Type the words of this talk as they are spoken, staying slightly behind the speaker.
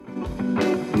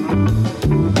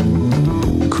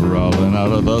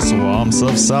the swamps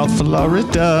of South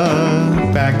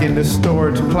Florida. Back in the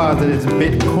storage closet is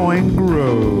Bitcoin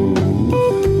Grove.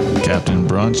 Captain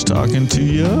Brunch talking to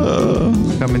you.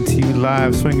 Coming to you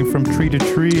live, swinging from tree to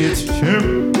tree. It's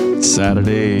Chimp.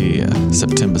 Saturday,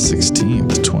 September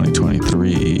 16th,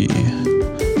 2023. Got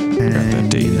that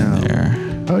date in there.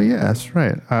 Oh, yeah, that's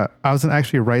right. I was going to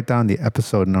actually write down the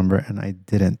episode number, and I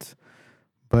didn't.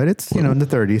 But it's, in the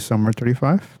 30s, somewhere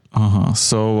 35.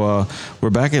 So we're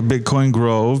back at Bitcoin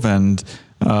Grove, and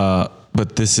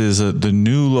but this is the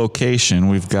new location.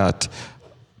 We've got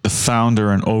the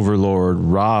founder and overlord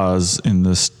Roz in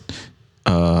the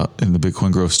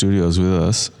Bitcoin Grove studios with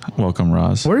us. Welcome,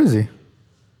 Roz. Where is he?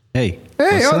 Hey,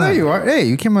 there you are. Hey,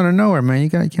 you came out of nowhere, man. You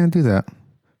can't do that.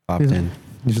 Popped in.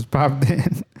 You just popped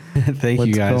in. Thank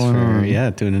you guys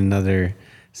for doing another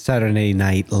Saturday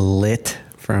night lit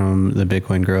from the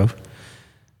Bitcoin Grove.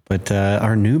 But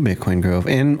our new Bitcoin Grove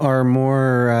and our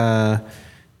more,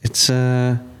 it's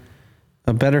a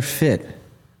better fit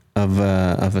of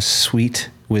a suite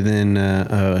within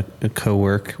a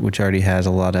co-work, which already has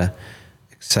a lot of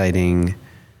exciting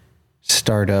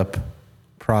startup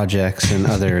projects and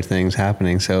other things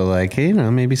happening. So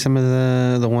maybe some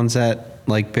of the ones that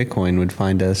like Bitcoin would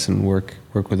find us and work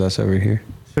with us over here.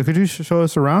 So could you show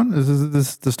us around? Is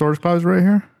this the storage closet right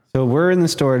here? So we're in the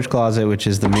storage closet, which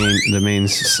is the main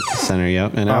center.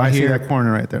 Yep. And I see that corner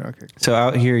right there. Okay. So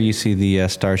out here you see the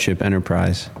Starship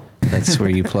Enterprise. That's where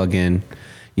you plug in.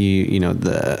 You know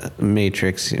the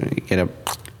Matrix. You get up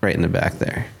right in the back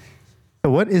there.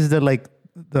 So what is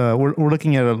we're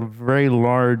looking at a very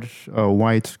large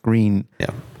white screen. Yeah.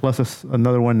 Plus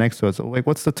another one next to it. So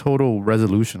what's the total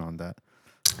resolution on that?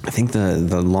 I think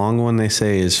the long one they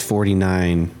say is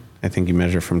 49. I think you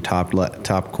measure from top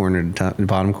corner to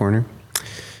bottom corner,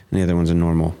 and the other one's a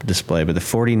normal display. But the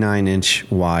 49-inch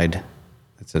wide,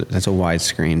 that's a wide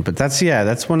screen. But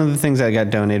that's one of the things that got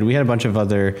donated. We had a bunch of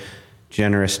other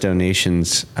generous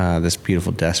donations. This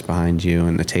beautiful desk behind you,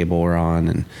 and the table we're on,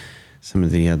 and some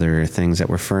of the other things that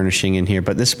we're furnishing in here.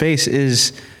 But this space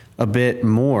is a bit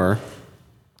more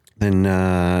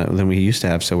than we used to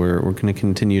have. So we're going to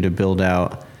continue to build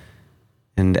out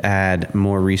and add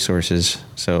more resources.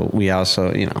 So we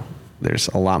also, there's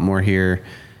a lot more here,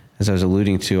 as I was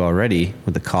alluding to already,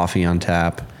 with the coffee on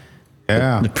tap,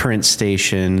 the print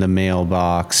station, the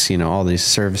mailbox, all these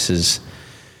services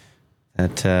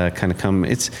that kind of come.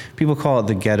 People call it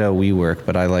the ghetto WeWork,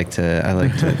 but I like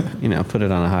to put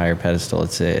it on a higher pedestal.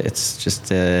 It's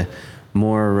just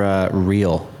more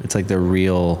real. It's like the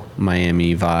real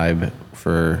Miami vibe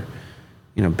for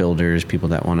builders, people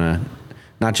that want to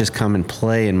not just come and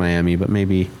play in Miami, but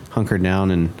maybe hunker down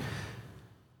and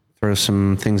throw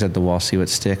some things at the wall, see what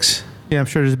sticks. Yeah, I'm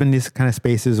sure there's been these kind of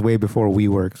spaces way before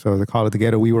WeWork. So they call it the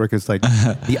ghetto WeWork. It's like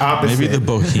the opposite. Maybe the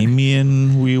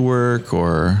bohemian WeWork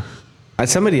or...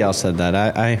 Somebody else said that.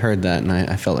 I heard that, and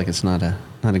I felt like it's not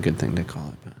a good thing to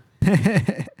call it.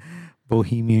 But.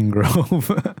 Bohemian Grove.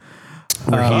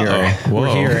 We're here.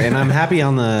 We're here, and I'm happy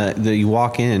on the you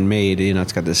walk in made.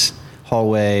 It's got this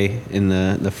hallway in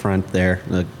the front there,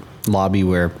 the lobby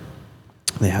where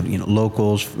they have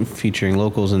locals featuring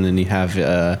locals, and then you have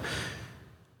a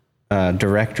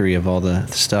directory of all the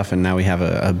stuff, and now we have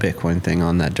a Bitcoin thing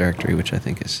on that directory, which I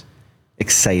think is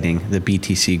exciting. The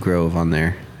BTC Grove on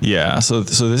there. Yeah, so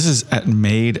this is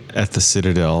made at the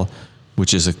Citadel,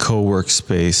 which is a co-work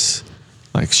space,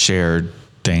 shared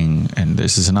thing, and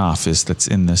this is an office that's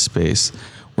in this space.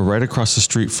 We're right across the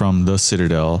street from the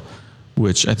Citadel,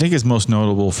 which I think is most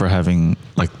notable for having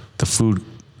the food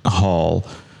hall,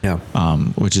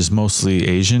 which is mostly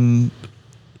Asian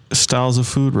styles of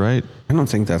food, right? I don't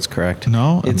think that's correct.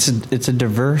 No, it's a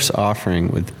diverse offering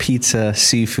with pizza,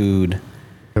 seafood.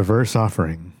 Diverse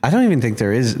offering. I don't even think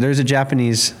there's a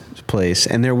Japanese place,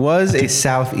 and there was a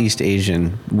Southeast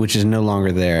Asian, which is no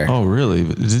longer there. Oh, really?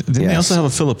 Didn't they also have a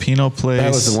Filipino place?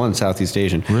 That was the one, Southeast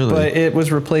Asian. Really? But it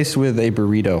was replaced with a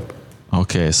burrito.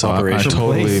 Okay, so I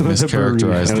totally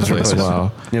mischaracterized the place.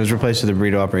 Wow. It was replaced with a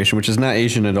burrito operation, which is not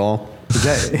Asian at all. Is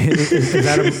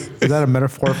that a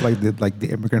metaphor for the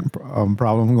immigrant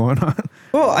problem going on?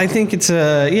 Well, I think it's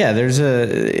there's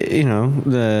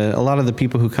a lot of the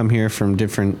people who come here from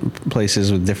different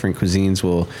places with different cuisines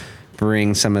will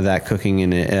bring some of that cooking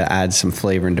and it adds some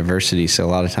flavor and diversity. So a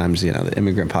lot of times, the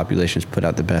immigrant populations put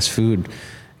out the best food,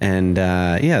 and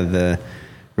the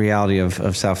reality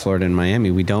of South Florida and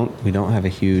Miami, we don't have a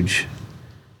huge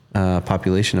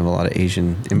population of a lot of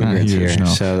Asian immigrants here. No.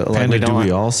 So Panda, do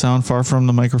we all sound far from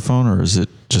the microphone, or is it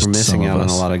just we're missing out on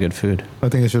a lot of good food? I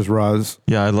think it's just Roz.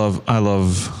 Yeah, I love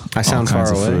I sound all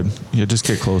kinds far away. of food. Yeah, just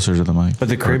get closer to the mic. But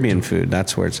the Caribbean food,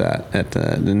 that's where it's at.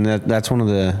 That's one of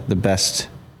the best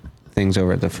things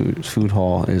over at the food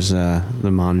hall is the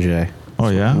manje. Oh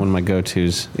yeah. One of my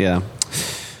go-tos. Yeah.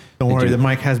 Don't worry, the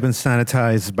mic has been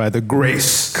sanitized by the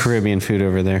grace Caribbean food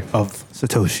over there. of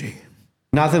Satoshi.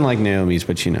 Nothing like Naomi's,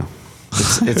 but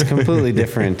it's completely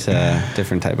different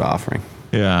type of offering.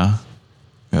 Yeah.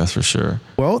 That's for sure.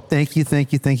 Well, thank you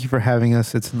for having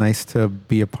us. It's nice to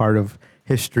be a part of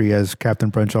history, as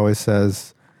Captain Brunch always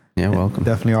says. Yeah, welcome.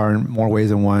 Definitely are in more ways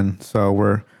than one. So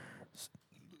we're,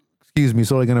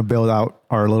 slowly going to build out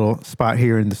our little spot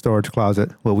here in the storage closet,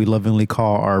 what we lovingly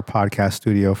call our podcast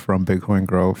studio from Bitcoin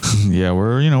Grove. Yeah,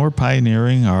 we're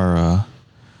pioneering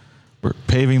we're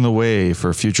paving the way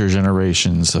for future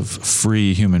generations of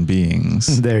free human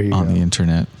beings There you on go. the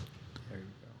internet.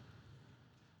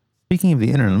 Speaking of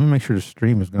the internet, let me make sure the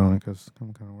stream is going because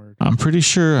I'm kind of worried. I'm pretty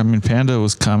sure. Panda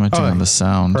was commenting on the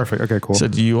sound. Perfect. Okay, cool.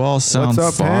 Said you all sound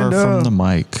What's up, far Panda? from the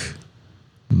mic.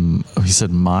 He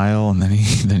said mile, and then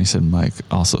he said mic.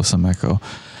 Also some echo.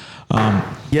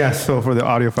 Yeah. So for the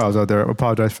audio files out there, I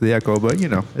apologize for the echo, but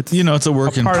it's It's a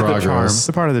work in part of the charm. progress. It's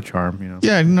a part of the charm.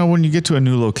 Yeah, when you get to a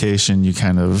new location, you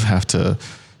kind of have to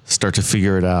start to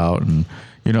figure it out. And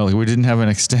we didn't have an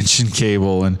extension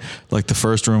cable, and like the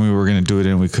first room we were going to do it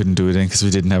in, we couldn't do it in because we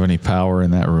didn't have any power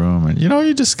in that room. And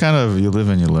you just kind of you live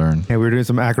and you learn. Yeah, we were doing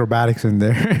some acrobatics in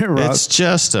there. It's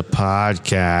just a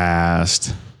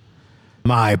podcast.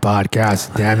 My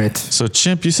podcast, damn it. So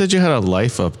Chimp, you said you had a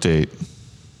life update.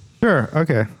 Sure.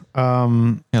 Okay.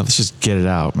 Yeah, let's just get it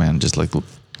out, man. Just like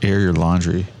air your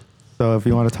laundry. So if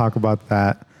you want to talk about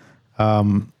that,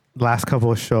 last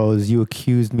couple of shows, you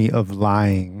accused me of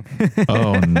lying.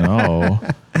 Oh no.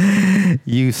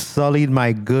 You sullied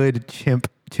my good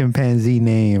chimpanzee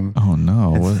name. Oh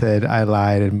no. And What? said I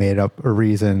lied and made up a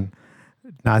reason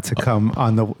not to come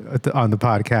on the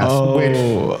podcast. Which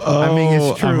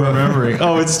it's true. I'm remembering.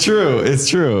 Oh, it's true. It's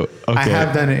true. Okay. I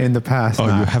have done it in the past. Oh,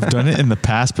 you have done it in the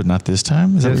past, but not this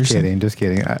time? Is that what you're saying? Just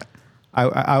kidding.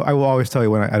 I will always tell you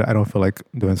when I don't feel like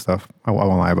doing stuff. I won't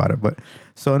lie about it. But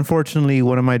so unfortunately,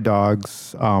 one of my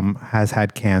dogs has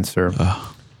had cancer. The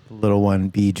little one,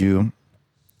 Bijou.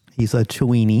 He's a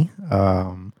Chiweenie,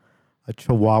 a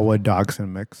Chihuahua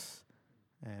Dachshund mix.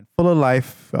 And full of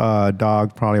life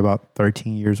dog, probably about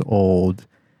 13 years old.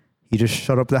 He just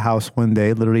showed up at the house one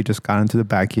day, literally just got into the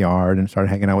backyard and started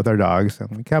hanging out with our dogs, and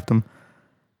we kept him.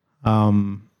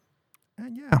 And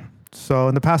yeah, so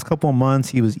in the past couple of months,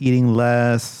 he was eating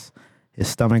less. His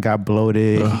stomach got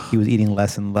bloated. He was eating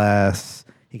less and less.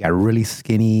 He got really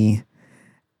skinny.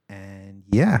 And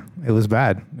yeah, it was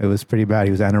bad. It was pretty bad.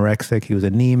 He was anorexic. He was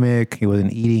anemic. He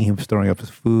wasn't eating. He was throwing up his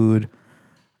food.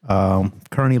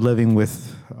 Currently living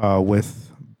with the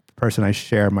person I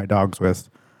share my dogs with,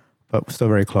 but still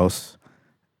very close.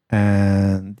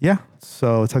 And yeah,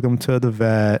 so I took him to the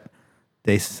vet.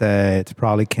 They said it's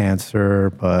probably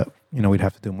cancer, but we'd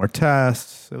have to do more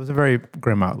tests. It was a very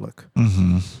grim outlook.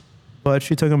 Mm-hmm. But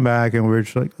she took him back, and we were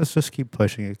just like, let's just keep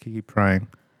pushing it, keep trying.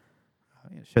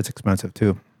 Shit's expensive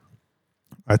too.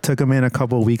 I took him in a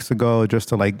couple of weeks ago just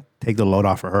to take the load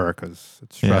off of her because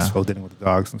it's stressful dealing with the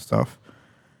dogs and stuff.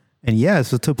 And yeah,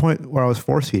 so to the point where I was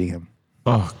force feeding him.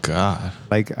 Oh God.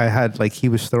 He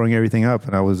was throwing everything up,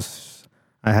 and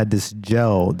I had this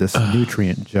gel, this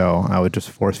nutrient gel. I would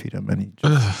just force feed him, and he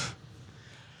just.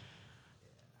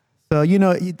 So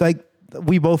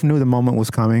we both knew the moment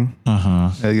was coming.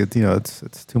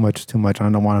 It's too much. I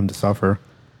don't want him to suffer.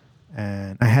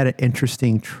 And I had an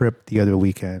interesting trip the other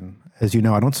weekend. As you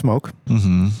know, I don't smoke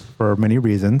for many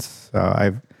reasons.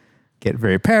 I get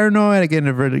very paranoid. I get in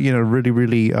a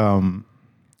really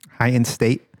heightened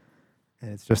state,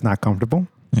 and it's just not comfortable.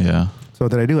 Yeah. So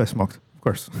what did I do? I smoked, of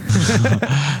course.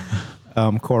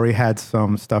 Corey had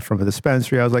some stuff from the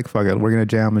dispensary. I was like, fuck it, we're gonna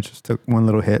jam. I just took one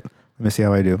little hit. Let me see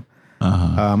how I do.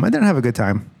 I didn't have a good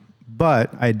time,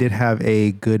 but I did have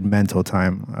a good mental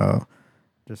time.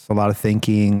 Just a lot of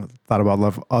thinking, thought about a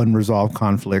lot of unresolved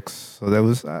conflicts. So that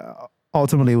was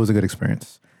ultimately it was a good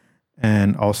experience.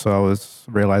 And also I was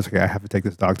realizing, okay, I have to take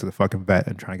this dog to the fucking vet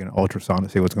and try to get an ultrasound to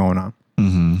see what's going on.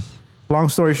 Mm-hmm. Long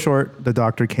story short, the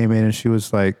doctor came in and she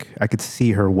was like, I could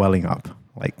see her welling up,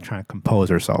 like trying to compose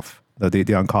herself, the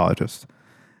oncologist.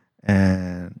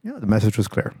 And the message was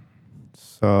clear.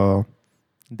 So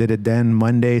did it then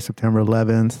Monday, September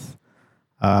 11th,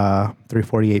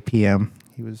 3:48 p.m.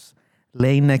 He was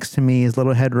laying next to me, his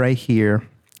little head right here,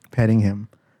 petting him.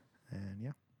 And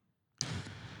yeah.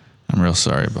 I'm real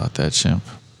sorry about that, Chimp.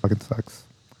 Fucking sucks.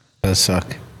 It does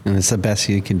suck. And it's the best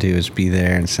you can do is be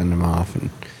there and send him off.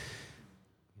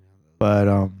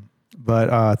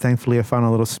 But thankfully I found a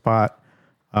little spot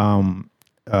in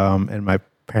my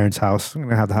parents' house. I'm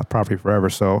going to have the property forever.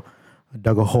 So I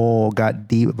dug a hole, got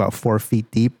deep, about 4 feet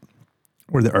deep,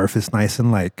 where the earth is nice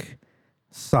and like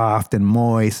soft and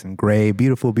moist and gray,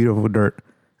 beautiful, beautiful dirt,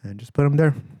 and just put him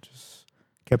there. Just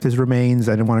kept his remains.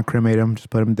 I didn't want to cremate him. Just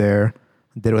put him there.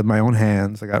 Did it with my own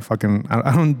hands. I got fucking.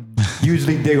 I don't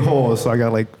usually dig holes, so I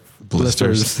got like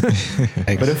blisters.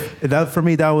 But that for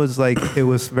me, that was like it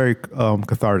was very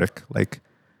cathartic. Like,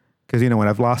 because when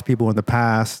I've lost people in the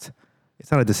past, it's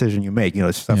not a decision you make.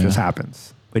 Stuff just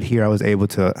happens. But here, I was able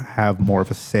to have more of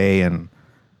a say and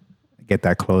get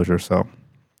that closure. So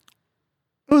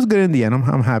it was good in the end.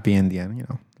 I'm happy in the end.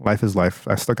 Life is life.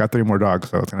 I still got 3 more dogs,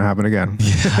 so it's gonna happen again.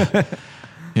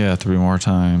 Yeah, 3 more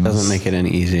times. Doesn't make it any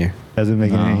easier. Doesn't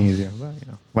make it any easier. But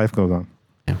life goes on.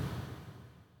 Yeah.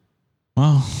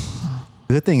 Well,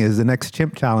 the good thing is the next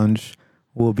chimp challenge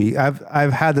will be.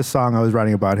 I've had the song I was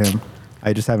writing about him.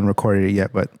 I just haven't recorded it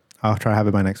yet, but I'll try to have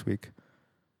it by next week.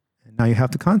 And now you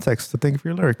have the context to think of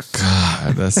your lyrics.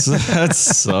 God, that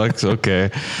sucks.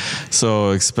 Okay,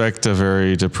 so expect a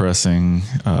very depressing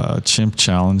chimp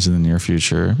challenge in the near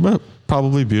future, but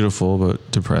probably beautiful,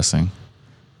 but depressing.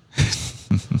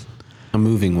 A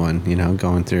moving one,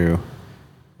 going through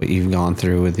what you've gone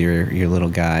through with your little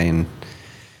guy, and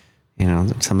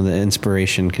some of the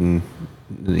inspiration can,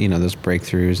 those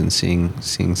breakthroughs and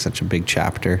seeing such a big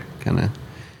chapter kind of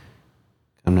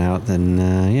come out.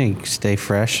 Then you stay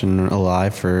fresh and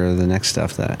alive for the next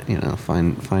stuff that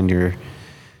find your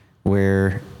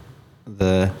where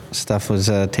the stuff was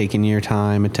taking your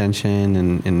time, attention,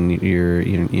 and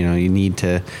you need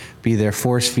to be there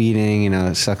force feeding.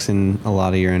 It sucks in a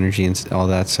lot of your energy and all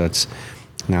that. So it's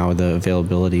now the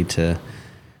availability to,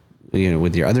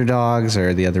 with your other dogs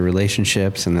or the other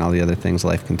relationships and all the other things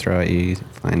life can throw at you, you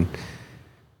find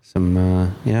some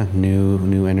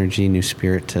new energy, new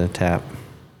spirit to tap.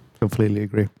 Completely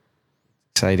agree.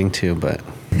 Exciting too, but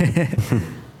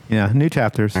new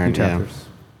chapters. New chapters. Yeah.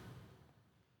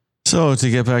 So to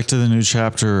get back to the new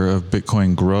chapter of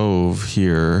Bitcoin Grove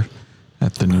here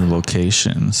at the new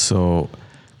location. So,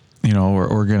 we're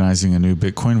organizing a new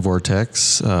Bitcoin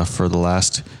Vortex for the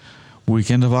last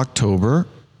weekend of October.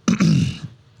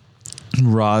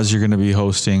 Roz, you're going to be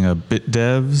hosting a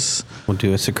BitDevs. We'll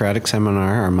do a Socratic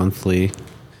seminar, our monthly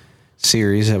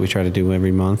series that we try to do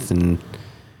every month, and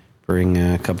bring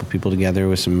a couple people together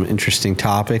with some interesting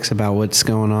topics about what's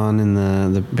going on in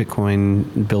the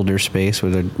Bitcoin builder space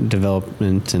with the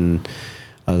development and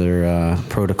other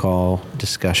protocol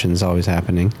discussions always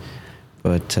happening.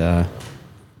 But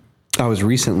I was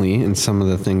recently, and some of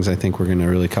the things I think we're going to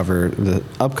really cover, the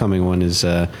upcoming one is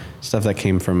stuff that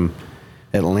came from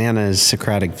Atlanta's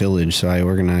Socratic Village. So I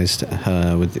organized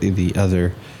with the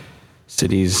other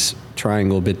cities,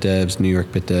 Triangle BitDevs, New York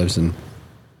BitDevs, and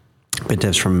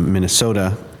BitDevs from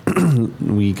Minnesota.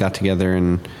 We got together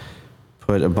and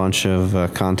put a bunch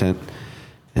of content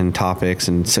and topics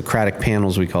and Socratic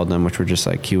panels, we called them, which were just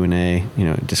like Q&A,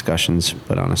 discussions,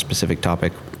 but on a specific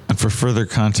topic. And for further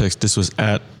context, this was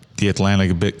at the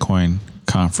Atlanta Bitcoin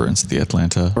Conference, the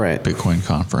Atlanta Bitcoin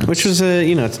Conference. Which was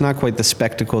it's not quite the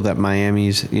spectacle that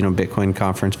Miami's, Bitcoin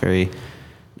conference, very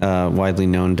widely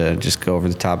known to just go over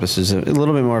the top. This is a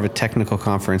little bit more of a technical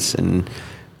conference and,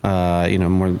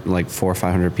 more like 400 or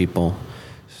 500 people.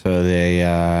 So they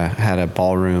had a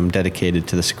ballroom dedicated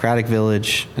to the Socratic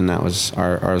Village, and that was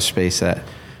our space that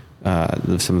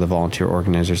some of the volunteer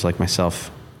organizers like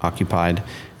myself occupied,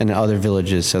 and other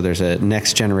villages. So there's a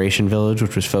next generation village,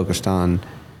 which was focused on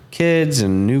kids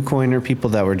and new coiner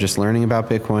people that were just learning about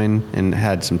Bitcoin, and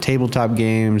had some tabletop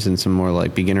games and some more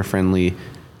like beginner friendly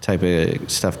type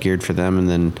of stuff geared for them. And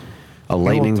then a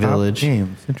lightning village.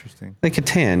 Games, interesting. Like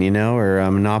Catan,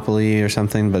 or Monopoly or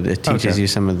something, but it teaches you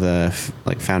some of the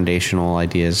foundational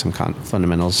ideas, some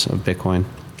fundamentals of Bitcoin.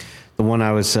 The one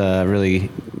I was really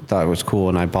thought was cool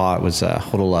and I bought was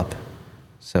Hodl Up.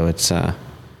 So it's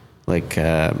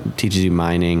teaches you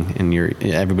mining, and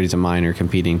everybody's a miner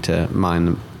competing to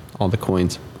mine all the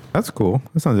coins. That's cool.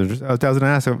 That sounds interesting. I was going to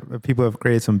ask if people have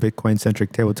created some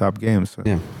Bitcoin-centric tabletop games. So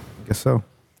yeah, I guess so.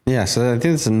 Yeah, so I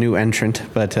think it's a new entrant,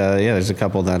 but there's a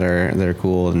couple that are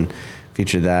cool and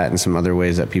feature that, and some other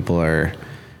ways that people are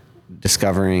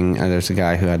discovering. There's a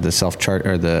guy who had the self-chart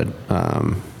or the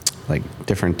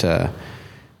different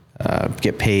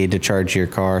get paid to charge your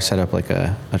car, set up like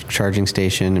a charging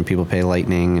station, and people pay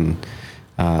Lightning, and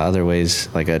other ways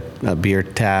like a beer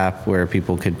tap where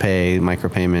people could pay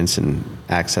micropayments and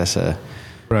access a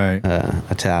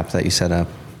tap that you set up.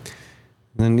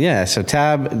 And then, so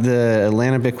TAB, the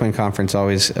Atlanta Bitcoin Conference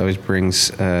always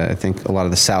brings, I think, a lot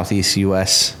of the Southeast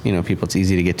U.S. People. It's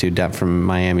easy to get to from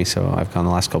Miami, so I've gone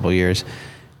the last couple of years,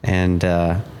 and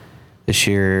this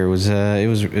year it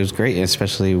was great,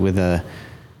 especially with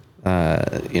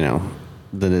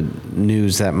the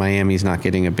news that Miami's not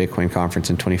getting a Bitcoin conference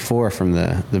in 24 from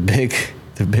the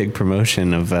big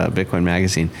promotion of Bitcoin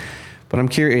Magazine. But I'm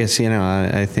curious,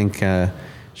 I think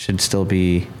should still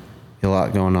be a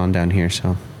lot going on down here. So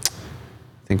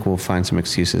I think we'll find some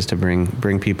excuses to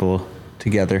bring people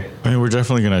together. I mean, we're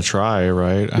definitely going to try,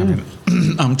 right? I mean,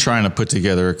 I'm trying to put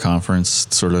together a conference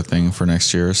sort of thing for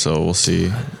next year, so we'll see.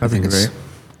 That'd be great.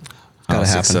 How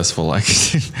successful I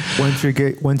can.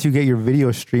 Once you get your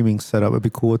video streaming set up, it'd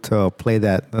be cool to play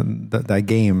that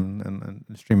game and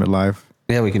stream it live.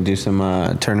 Yeah, we can do some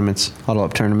tournaments, huddle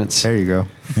up tournaments. There you go.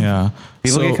 Yeah.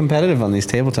 People get competitive on these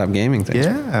tabletop gaming things.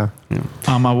 Yeah.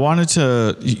 I wanted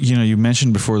to, you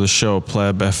mentioned before the show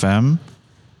Pleb FM,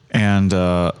 and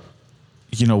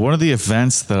one of the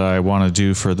events that I want to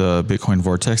do for the Bitcoin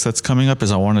Vortex that's coming up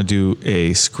is I want to do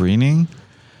a screening.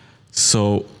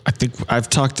 So I think I've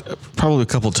talked probably a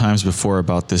couple times before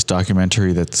about this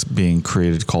documentary that's being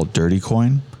created called Dirty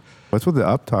Coin. What's with the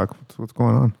uptalk? What's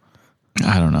going on?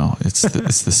 I don't know. It's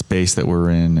the space that we're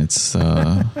in. It's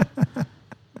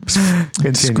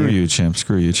screw you,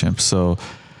 chimp. So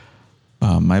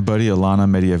my buddy Alana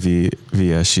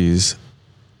Mediavia, she's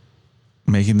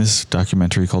making this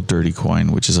documentary called Dirty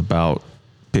Coin, which is about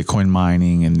Bitcoin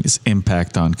mining and its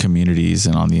impact on communities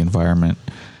and on the environment,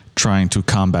 trying to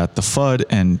combat the FUD.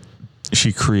 And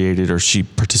she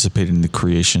participated in the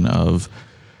creation of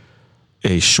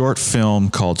a short film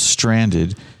called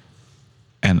Stranded.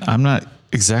 And I'm not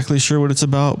exactly sure what it's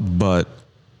about, but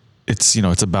it's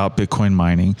about Bitcoin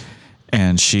mining.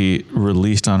 And she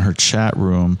released on her chat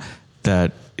room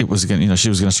that it was she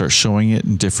was going to start showing it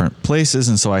in different places.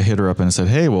 And so I hit her up and said,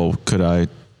 hey, well, could I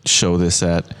show this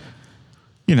at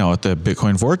the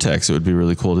Bitcoin Vortex? It would be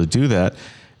really cool to do that.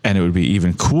 And it would be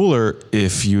even cooler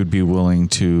if you would be willing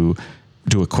to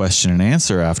do a question and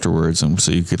answer afterwards. And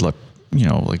so you could let,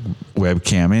 like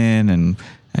webcam in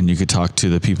and you could talk to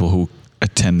the people who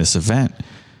attend this event.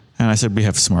 And I said, we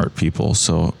have smart people,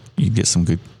 so you get some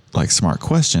good, like, smart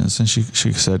questions. And she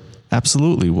said,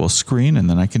 absolutely, we'll screen and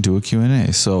then I can do a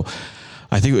Q&A. So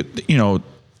I think,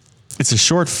 it's a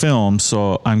short film.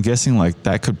 So I'm guessing like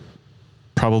that could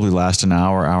probably last an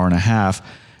hour and a half.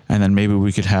 And then maybe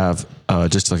we could have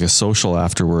just like a social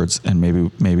afterwards. And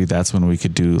maybe that's when we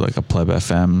could do like a Pleb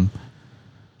FM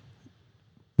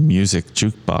music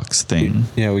jukebox thing.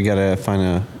 Yeah, we got to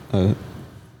find a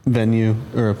venue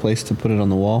or a place to put it on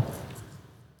the wall.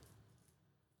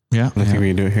 Yeah. I think we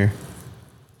can do it here.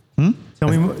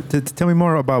 Tell me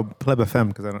more about Pleb FM,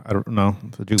 because I don't know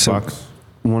the jukebox. So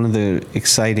one of the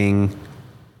exciting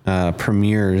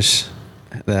premieres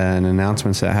and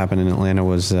announcements that happened in Atlanta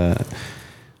was a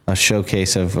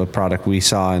showcase of a product we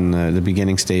saw in the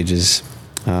beginning stages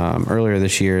earlier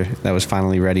this year that was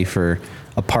finally ready for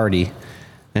a party.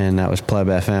 And that was Pleb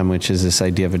FM, which is this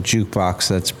idea of a jukebox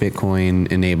that's Bitcoin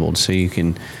enabled. So you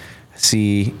can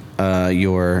see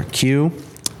your queue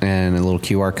and a little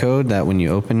QR code that when you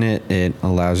open it,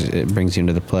 it brings you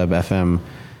into the Pleb FM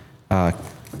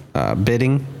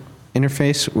bidding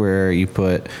interface where you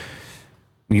put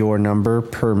your number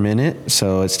per minute.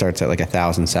 So it starts at like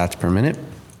 1,000 sats per minute.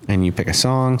 And you pick a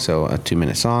song. So a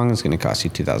 2-minute song is going to cost you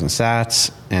 2,000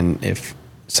 sats. And if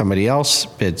somebody else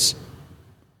bids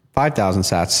 5,000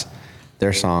 sats,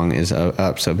 their song is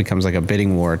up. So it becomes like a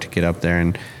bidding war to get up there.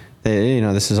 And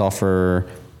this is all for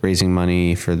raising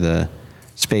money for the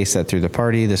space that threw the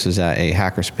party. This was at a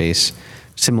hackerspace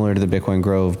similar to the Bitcoin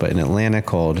Grove, but in Atlanta,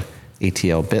 called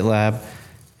ATL BitLab.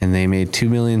 And they made 2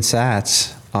 million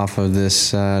sats off of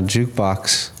this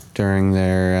jukebox during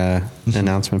their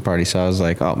announcement party. So I was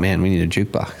like, oh man, we need a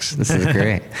jukebox. This is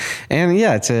great. And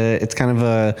yeah, it's kind of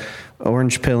a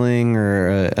orange pilling or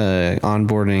a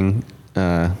onboarding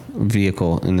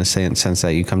vehicle in the sense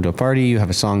that you come to a party, you have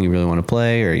a song you really want to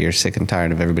play, or you're sick and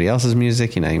tired of everybody else's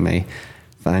music. You may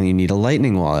find you need a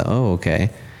lightning wallet. Oh, okay.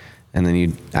 And then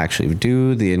you actually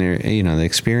do the the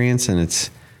experience, and it's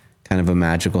kind of a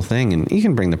magical thing. And you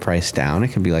can bring the price down. It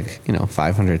can be like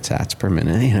 500 sats per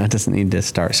minute. It doesn't need to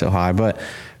start so high, but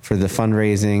for the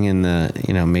fundraising and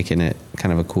the making it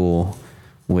kind of a cool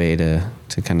way to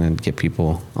kind of get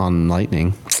people on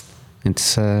Lightning,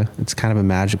 it's kind of a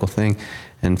magical thing.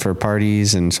 And for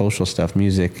parties and social stuff,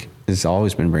 music has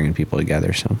always been bringing people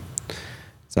together. So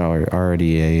it's already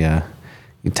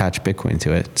you attach Bitcoin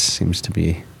to it. It seems to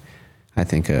be, I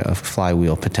think, a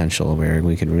flywheel potential where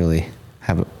we could really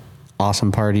have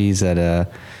awesome parties that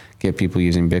get people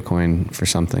using Bitcoin for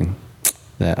something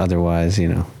that otherwise,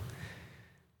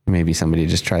 maybe somebody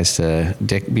just tries to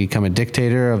become a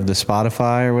dictator of the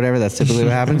Spotify or whatever. That's typically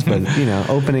what happens. But,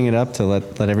 opening it up to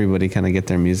let everybody kind of get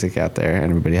their music out there, and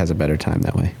everybody has a better time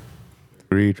that way.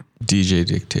 Agreed. DJ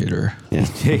Dictator. Yeah.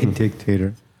 DJ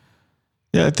Dictator.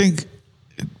 Yeah, I think,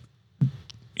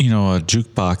 a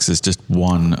jukebox is just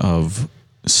one of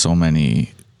so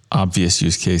many obvious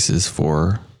use cases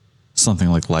for something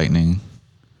like Lightning.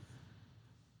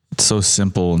 It's so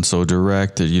simple and so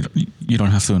direct that you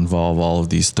don't have to involve all of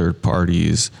these third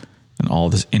parties and all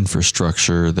this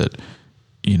infrastructure that,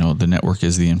 the network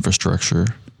is the infrastructure.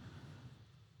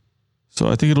 So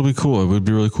I think it'll be cool. It would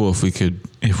be really cool if we could,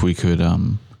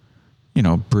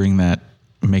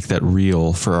 make that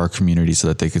real for our community so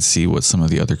that they could see what some of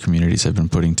the other communities have been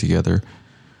putting together.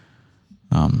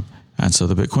 And so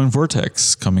the Bitcoin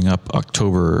Vortex coming up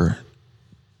October,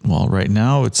 well, right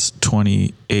now it's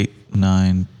 28,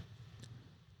 9,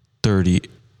 30,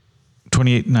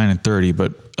 28, 9, and 30.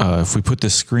 But if we put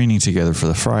this screening together for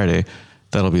the Friday,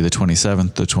 that'll be the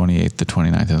 27th, the 28th, the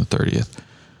 29th, and the 30th.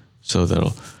 So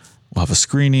we'll have a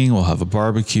screening, we'll have a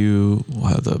barbecue, we'll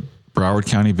have the Broward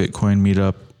County Bitcoin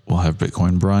meetup, we'll have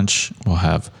Bitcoin brunch, we'll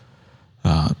have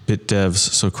BitDev's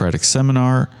Socratic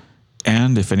seminar.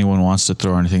 And if anyone wants to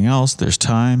throw anything else, there's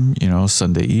time,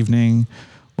 Sunday evening,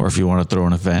 or if you want to throw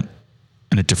an event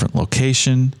in a different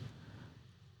location,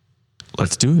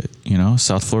 let's do it.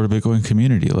 South Florida Bitcoin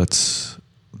community. Let's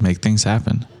make things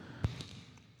happen.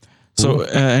 So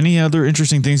any other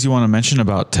interesting things you want to mention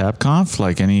about TabConf?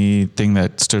 Like anything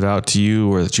that stood out to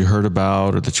you or that you heard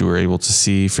about or that you were able to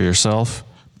see for yourself?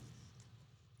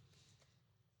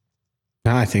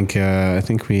 No, I think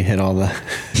we hit all the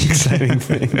exciting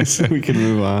things. We can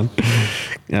move on.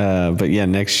 But yeah,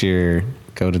 next year,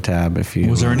 go to Tab if you.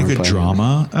 Was there any good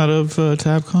drama out of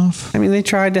TabConf? I mean, they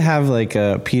tried to have like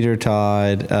a Peter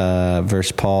Todd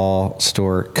versus Paul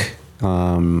Stork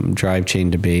drive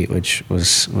chain debate, which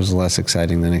was less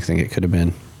exciting than I think it could have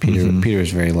been. Peter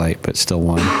was very light, but still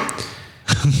won.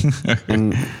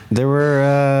 And there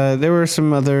were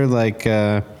some other like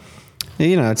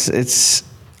it's.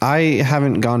 I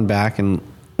haven't gone back and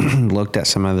looked at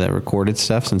some of the recorded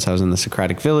stuff since I was in the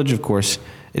Socratic Village. Of course,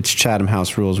 it's Chatham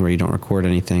House rules where you don't record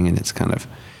anything, and it's kind of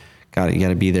you got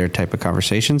to be there type of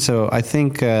conversation. So I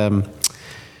think I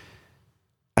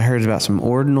heard about some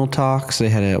ordinal talks. They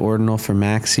had an ordinal for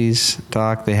Maxi's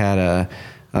talk. They had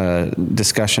a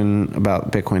discussion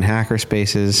about Bitcoin hacker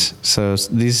spaces. So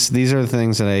these are the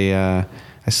things that I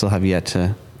still have yet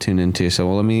to tune into.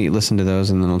 So let me listen to those,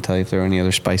 and then I'll tell you if there are any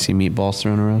other spicy meatballs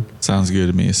thrown around. Sounds good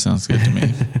to me.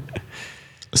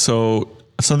 So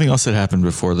something else that happened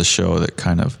before the show that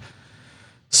kind of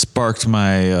sparked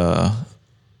my, I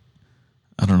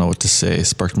don't know what to say,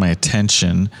 sparked my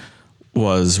attention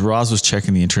was Roz was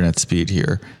checking the internet speed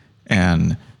here,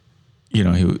 and he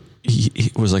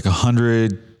was like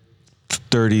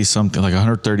 130 something, like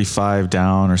 135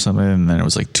 down or something, and then it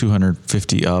was like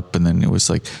 250 up, and then it was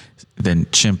like, then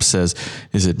Chimp says,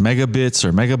 is it megabits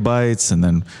or megabytes? And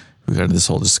then we got into this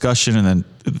whole discussion, and then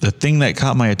the thing that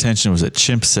caught my attention was that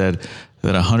Chimp said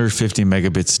that 150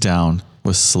 megabits down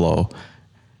was slow.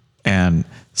 And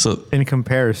so in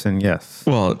comparison, yes.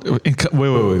 Well, wait,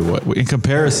 what? In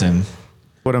comparison,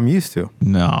 what I'm used to.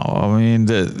 No, I mean,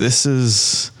 this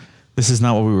is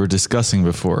not what we were discussing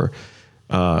before.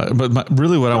 But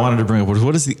really what I wanted to bring up was,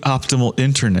 what is the optimal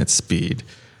internet speed,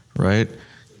 right?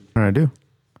 What do I do?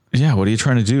 Yeah, what are you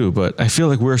trying to do? But I feel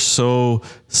like we're so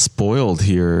spoiled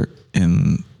here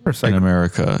in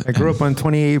America. I grew up on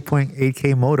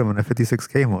 28.8K modem and a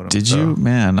 56K modem. Did you?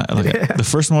 Man, the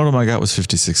first modem I got was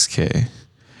 56K.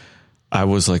 I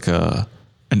was like an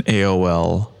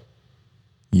AOL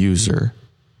user.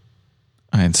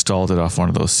 I installed it off one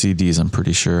of those CDs, I'm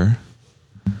pretty sure.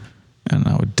 And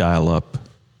I would dial up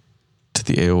to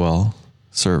the AOL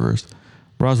servers.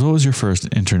 Roz, what was your first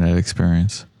internet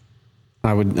experience?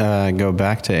 I would go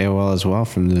back to AOL as well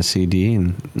from the CD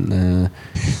and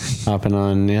hopping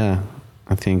on,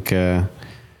 I think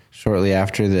shortly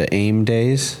after the AIM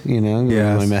days,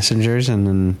 my messengers, and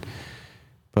then,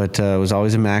 but I was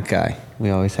always a Mac guy. We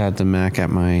always had the Mac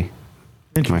at my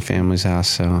family's house,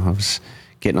 so I was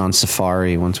getting on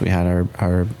Safari once we had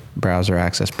our browser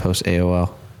access post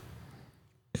AOL.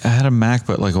 I had a Mac,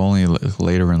 but like only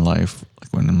later in life,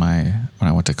 like when I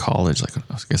went to college, like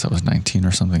I guess I was 19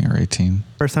 or something, or 18.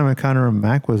 First time I encountered a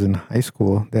Mac was in high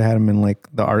school. They had them in like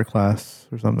the art class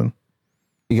or something.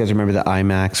 You guys remember the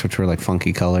iMacs, which were like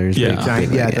funky colors? Yeah,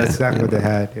 that's exactly what they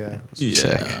had. Yeah,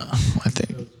 sick. I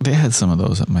think they had some of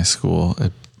those at my school,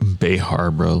 at Bay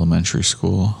Harbor Elementary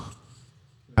School.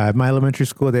 At my elementary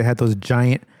school, they had those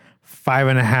giant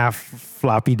 5.5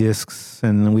 floppy disks,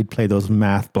 and we'd play those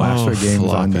math blaster games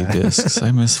on that. Floppy disks.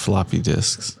 I miss floppy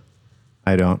disks.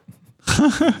 I don't.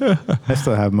 I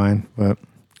still have mine, but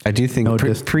I do think No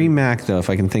distance. pre-Mac though, if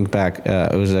I can think back,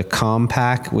 it was a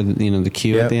Compaq with the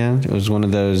Q at the end. It was one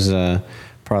of those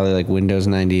probably like Windows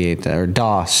 98 or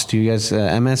DOS. Do you guys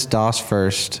MS DOS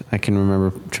first? I can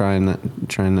remember trying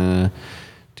to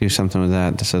do something with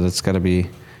that. So that's got to be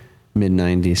mid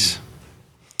 90s.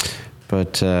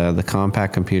 But the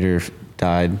Compaq computer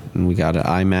died, and we got an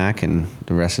iMac, and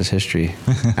the rest is history.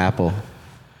 Apple,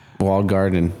 walled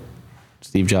garden.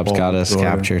 Steve Jobs got us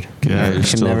captured. Yeah, you're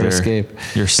still never there. escape.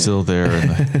 You're still there in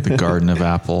the Garden of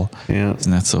Apple. Yeah.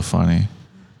 Isn't that so funny?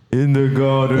 In the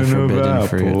garden The of forbidden Apple,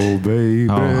 fruit. baby.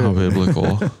 Oh, how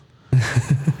biblical.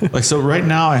 Like, so right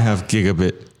now I have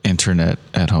gigabit internet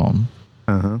at home.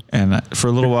 Uh-huh. And for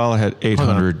a little while I had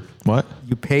 800. What?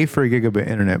 You pay for gigabit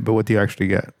internet, but what do you actually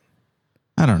get?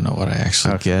 I don't know what I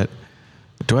actually get.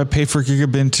 Do I pay for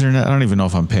gigabit internet? I don't even know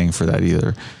if I'm paying for that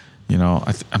either.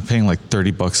 I'm paying like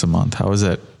 $30 a month. How is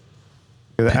that?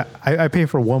 I pay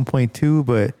for 1.2,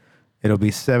 but it'll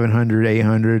be 700,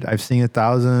 800. I've seen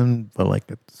 1,000, but like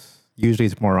usually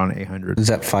it's more around 800. Is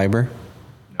that fiber?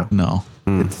 No.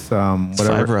 It's It's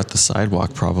whatever fiber at the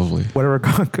sidewalk, probably. whatever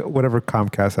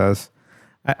Comcast has.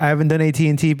 I haven't done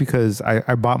AT&T because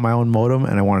I bought my own modem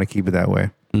and I want to keep it that way.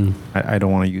 I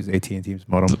don't want to use AT&T's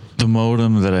modem. The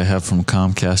modem that I have from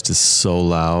Comcast is so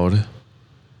loud.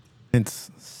 It's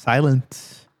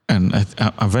silent. And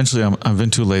eventually, I've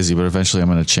been too lazy, but eventually I'm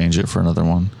going to change it for another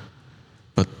one.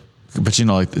 But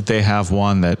like they have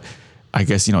one that I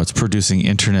guess it's producing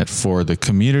internet for the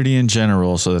community in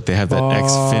general, so that they have that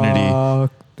Xfinity.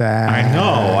 That.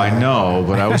 I know,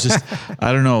 but I was just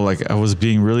I don't know, like I was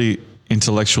being really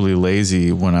intellectually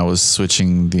lazy when I was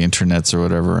switching the internets or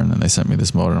whatever, and then they sent me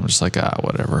this modem. I'm just like,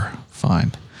 whatever,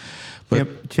 fine.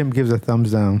 But Chim gives a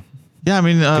thumbs down. yeah, I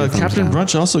mean, thumbs Captain down.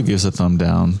 Brunch also gives a thumb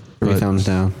down. Three but- thumbs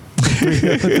down.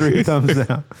 3 thumbs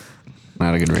down.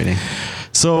 Not a good rating.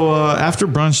 So after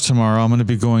brunch tomorrow, I'm going to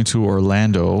be going to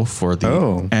Orlando for the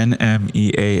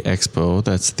NMEA Expo.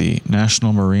 That's the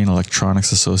National Marine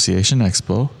Electronics Association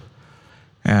Expo.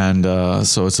 And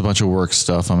so it's a bunch of work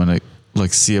stuff. I'm going to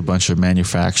see a bunch of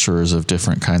manufacturers of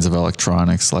different kinds of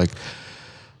electronics, like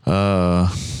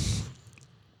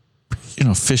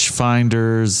fish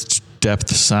finders,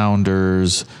 depth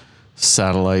sounders,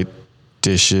 satellite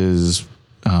dishes,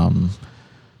 a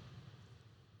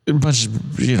bunch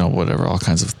of, whatever, all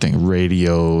kinds of things,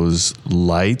 radios,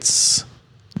 lights,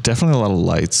 definitely a lot of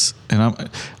lights. And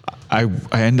I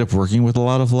end up working with a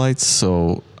lot of lights.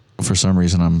 So for some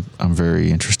reason, I'm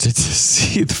very interested to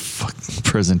see the fucking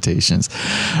presentations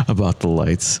about the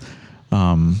lights.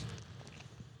 I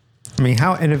mean,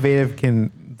 how innovative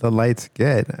can the lights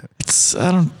get?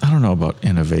 I don't know about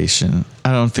innovation.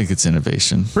 I don't think it's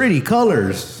innovation. Pretty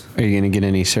colors. Are you going to get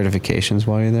any certifications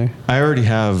while you're there? I already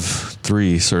have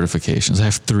 3 certifications. I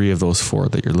have 3 of those 4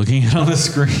 that you're looking at on the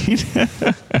screen.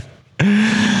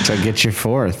 So get your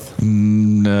 4th.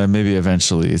 Maybe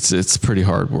eventually. It's pretty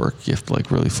hard work. You have to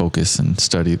really focus and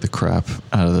study the crap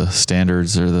out of the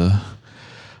standards or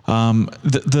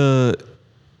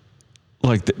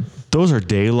those are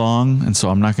day long, and so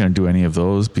I'm not going to do any of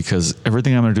those because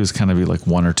everything I'm going to do is kind of be like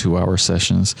 1 or 2 hour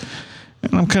sessions.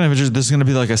 And I'm kind of interested. There's going to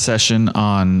be like a session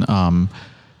on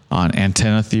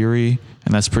antenna theory,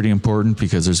 and that's pretty important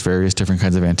because there's various different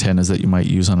kinds of antennas that you might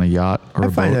use on a yacht or a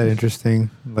boat. I find that interesting,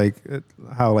 like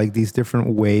how these different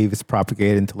waves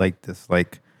propagate into this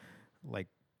like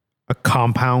a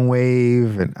compound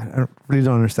wave, and I really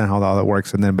don't understand how all that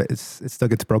works. And then, but it still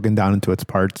gets broken down into its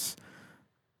parts.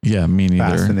 Yeah, me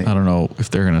neither. Fascinating. I don't know if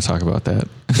they're going to talk about that.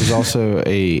 There's also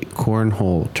a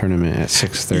cornhole tournament at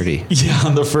 6:30. Yeah,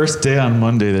 on the first day on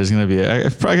Monday, there's going to be,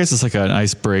 I guess it's like an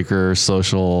icebreaker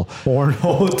social.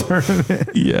 Cornhole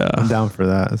tournament. Yeah. I'm down for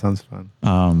that. It sounds fun.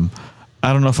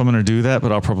 I don't know if I'm going to do that,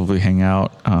 but I'll probably hang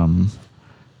out,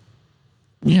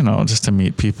 just to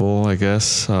meet people, I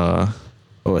guess. A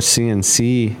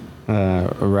CNC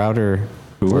router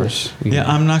course.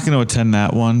 Yeah, I'm not going to attend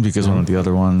that one because one of the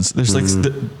other ones, there's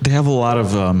they have a lot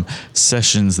of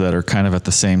sessions that are kind of at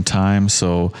the same time.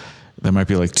 So there might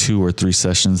be like 2 or 3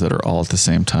 sessions that are all at the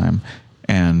same time.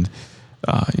 And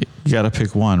you got to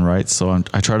pick one, right? So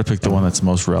I try to pick the one that's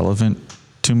most relevant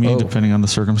to me, depending on the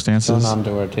circumstances. Going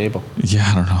onto our table. Yeah,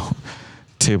 I don't know.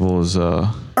 Table is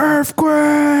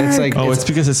Earthquake. It's like it's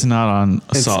because it's not on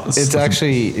salt. It's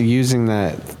actually using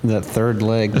that third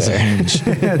leg as a there. hinge.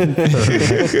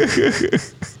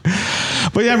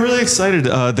 But yeah, I'm really excited.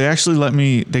 They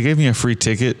actually they gave me a free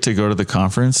ticket to go to the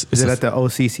conference. Is it at the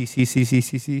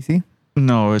OCCCCCCC?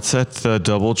 No, it's at the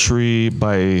Doubletree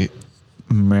by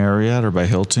Marriott or by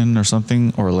Hilton or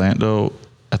something, Orlando,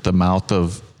 at the mouth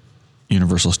of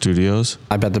Universal Studios.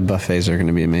 I bet the buffets are going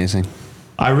to be amazing.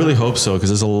 I really hope so, because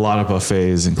there's a lot of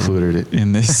buffets included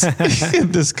in this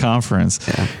in this conference,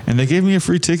 and they gave me a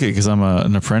free ticket because I'm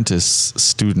an apprentice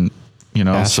student.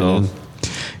 So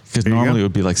because normally it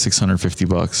would be like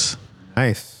 $650.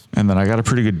 Nice. And then I got a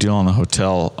pretty good deal on the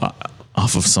hotel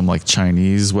off of some like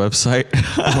Chinese website.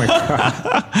 Oh my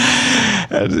God.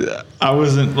 And I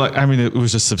wasn't like, I mean, it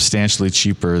was just substantially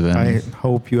cheaper than. I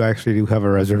hope you actually do have a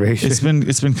reservation.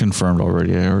 It's been confirmed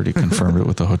already. I already confirmed it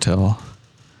with the hotel.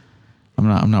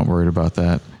 I'm not worried about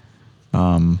that.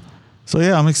 So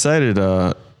yeah, I'm excited.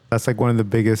 That's like one of the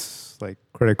biggest like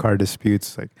credit card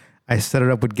disputes. Like I set it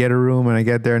up with Get a Room and I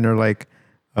get there and they're like,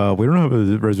 we don't have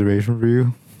a reservation for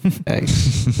you.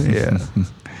 Yeah.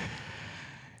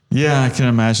 Yeah, I can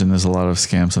imagine there's a lot of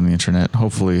scams on the internet.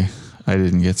 Hopefully I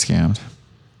didn't get scammed.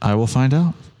 I will find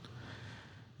out.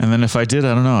 And then if I did,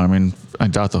 I don't know. I mean, I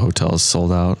doubt the hotel is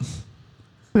sold out.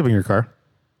 Sleep in your car.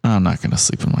 I'm not going to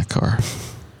sleep in my car.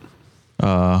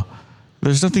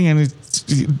 There's nothing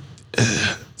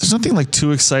like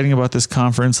too exciting about this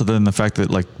conference other than the fact that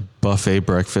like buffet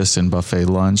breakfast and buffet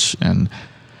lunch, and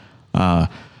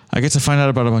I get to find out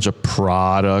about a bunch of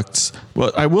products.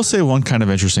 Well, I will say one kind of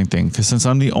interesting thing, because since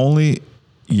I'm the only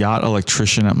yacht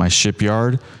electrician at my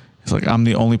shipyard, it's like I'm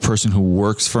the only person who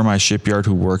works for my shipyard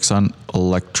who works on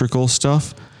electrical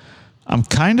stuff. I'm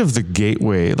kind of the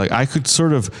gateway. Like I could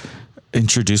sort of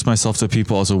introduce myself to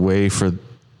people as a way for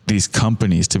these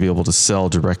companies to be able to sell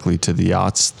directly to the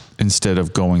yachts instead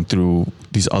of going through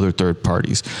these other third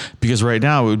parties. Because right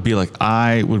now it would be like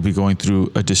I would be going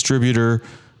through a distributor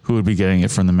who would be getting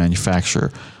it from the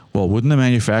manufacturer. Well, wouldn't the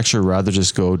manufacturer rather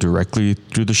just go directly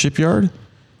through the shipyard?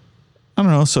 I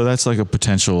don't know. So that's like a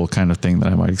potential kind of thing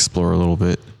that I might explore a little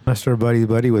bit. Unless they're buddy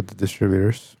with the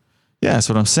distributors. Yeah, that's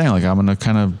what I'm saying. Like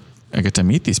I get to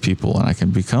meet these people and I can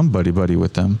become buddy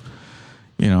with them,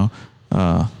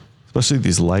 especially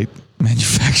these light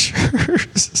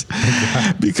manufacturers.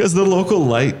 Because the local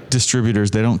light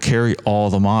distributors, they don't carry all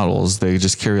the models. They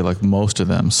just carry like most of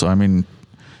them. So, I mean,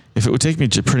 if it would take me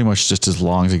pretty much just as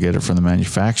long to get it from the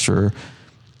manufacturer,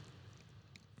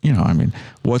 I mean,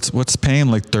 what's paying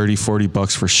like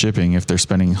 $30-$40 for shipping if they're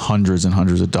spending hundreds and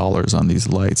hundreds of dollars on these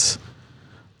lights?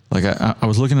 Like I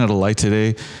was looking at a light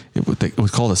today. It was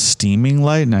called a steaming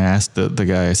light, and I asked the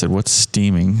guy. I said, "What's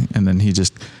steaming?" And then he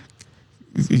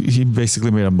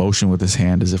basically made a motion with his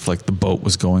hand as if like the boat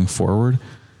was going forward.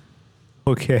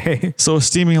 Okay. So a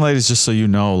steaming light is just so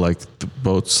like the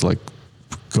boat's like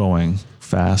going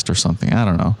fast or something. I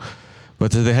don't know.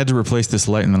 But they had to replace this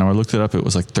light, and then when I looked it up, it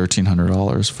was like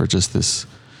 $1,300 for just this.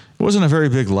 It wasn't a very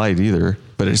big light either,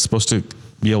 but it's supposed to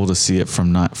be able to see it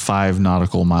from 5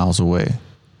 nautical miles away.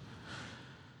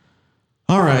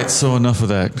 All right, so enough of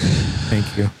that.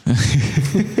 Thank you.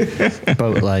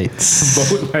 Boat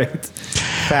lights. Boat lights.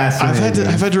 Fascinating.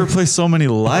 I've had to replace so many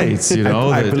lights,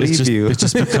 I believe you. It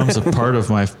just becomes a part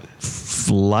of my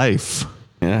life.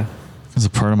 Yeah. It's a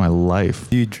part of my life.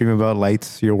 Do you dream about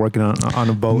lights? You're working on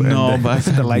a boat. No, and but I've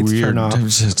the had lights turn off. I've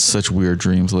just had such weird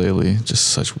dreams lately. Just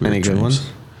such weird Any dreams. good ones?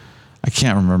 I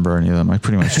can't remember any of them. I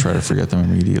pretty much try to forget them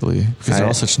immediately because they're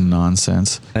all such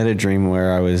nonsense. I had a dream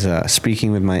where I was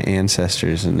speaking with my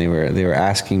ancestors, and they were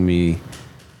asking me,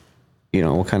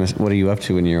 what are you up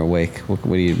to when you're awake? What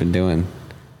have you been doing?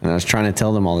 And I was trying to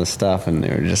tell them all this stuff, and they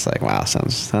were just like, "Wow,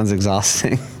 sounds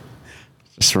exhausting."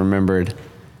 Just remembered,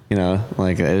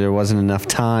 like there wasn't enough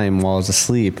time while I was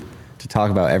asleep to talk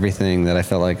about everything that I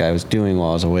felt like I was doing while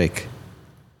I was awake.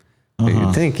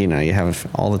 You'd think, you have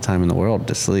all the time in the world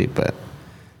to sleep, but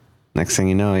next thing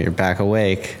you know, you're back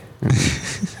awake.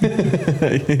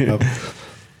 Yep.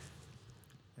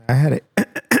 I had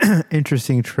an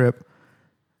interesting trip,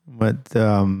 but just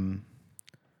a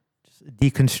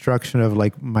deconstruction of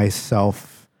like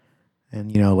myself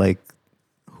and, like,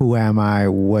 who am I?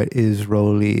 What is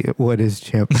Rolly? What is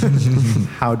Chimp?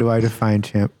 How do I define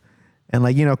Chimp? And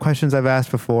like, questions I've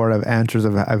asked before, answers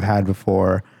I've had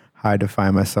before, how I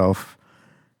define myself.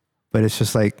 But it's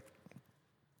just like,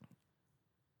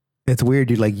 it's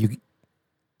weird. You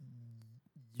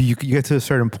get to a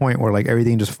certain point where like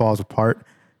everything just falls apart,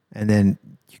 and then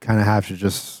you kind of have to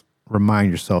just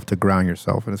remind yourself to ground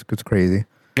yourself, and it's crazy.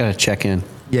 Gotta check in.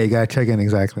 Yeah, you gotta check in,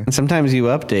 exactly. And sometimes you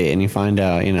update and you find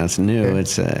out, it's new.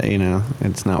 It's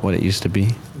it's not what it used to be.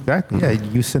 Exactly. Yeah,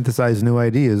 you synthesize new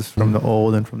ideas from the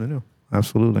old and from the new.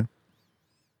 Absolutely.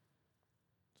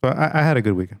 So I had a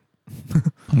good weekend.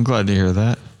 I'm glad to hear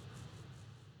that.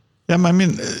 Yeah, I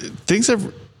mean, things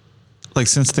have, like,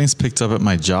 since things picked up at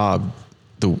my job,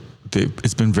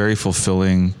 it's been very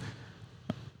fulfilling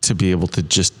to be able to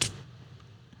just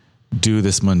do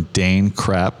this mundane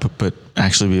crap, but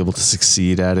actually be able to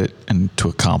succeed at it and to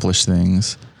accomplish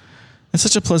things. It's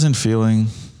such a pleasant feeling.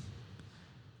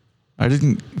 I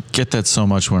didn't get that so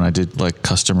much when I did like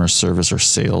customer service or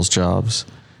sales jobs.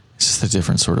 It's just a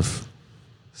different sort of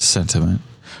sentiment.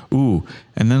 Ooh,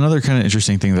 and another kind of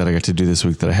interesting thing that I got to do this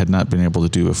week that I had not been able to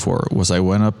do before was I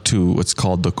went up to what's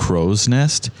called the crow's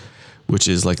nest, which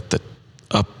is like the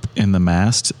up in the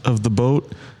mast of the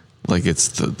boat. Like it's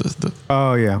the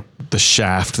Oh yeah. the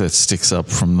shaft that sticks up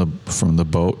from the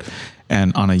boat.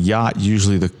 And on a yacht,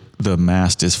 usually the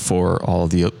mast is for all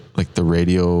the like the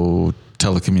radio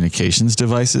telecommunications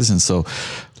devices, and so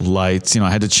lights. I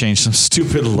had to change some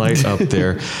stupid light up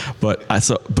there, but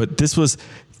this was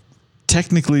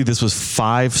technically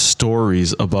 5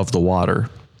 stories above the water.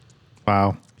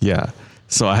 Wow. Yeah,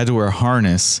 so I had to wear a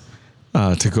harness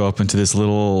to go up into this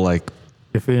little like.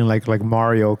 You're feeling like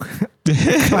Mario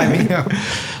climbing up.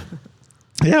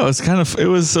 Yeah, it was kind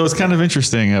of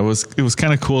interesting. It was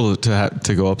kind of cool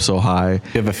to go up so high. Do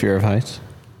you have a fear of heights?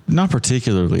 Not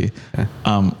particularly. Okay.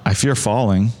 I fear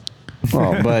falling.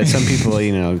 Well, but some people,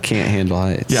 can't handle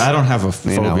heights. Yeah, I don't have a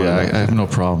phobia. I have no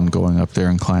problem going up there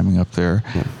and climbing up there.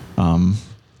 Yeah.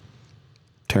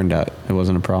 Turned out it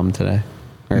wasn't a problem today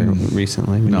or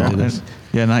recently.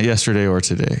 Not yesterday or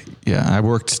today. Yeah, I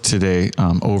worked today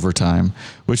overtime,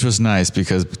 which was nice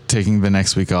because taking the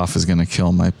next week off is going to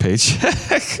kill my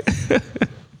paycheck.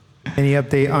 Any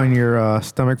update on your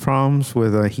stomach problems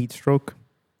with a heat stroke?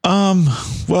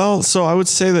 Well, so I would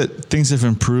say that things have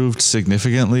improved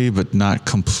significantly, but not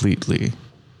completely.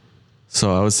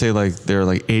 So I would say like they're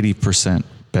like 80%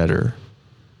 better,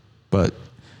 but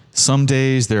some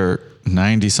days they're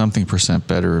 90 something percent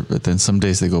better, but then some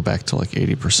days they go back to like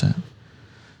 80%.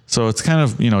 So it's kind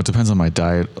of, it depends on my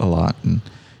diet a lot. And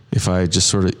if I just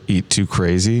sort of eat too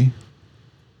crazy,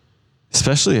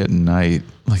 especially at night,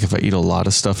 like if I eat a lot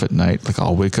of stuff at night, like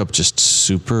I'll wake up just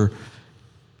super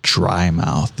dry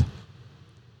mouth.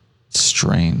 It's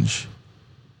strange.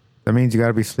 That means you got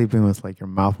to be sleeping with like your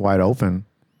mouth wide open.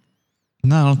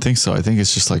 No, I don't think so. I think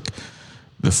it's just like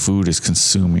the food is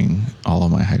consuming all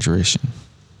of my hydration.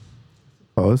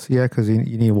 Yeah, because you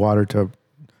need water to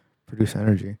produce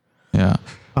energy. Yeah.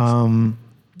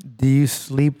 Do you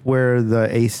sleep where the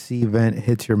AC vent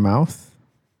hits your mouth?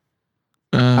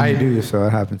 I do, so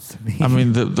it happens to me. I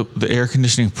mean, the air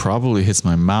conditioning probably hits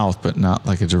my mouth, but not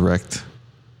like a direct,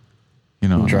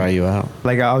 dry you out.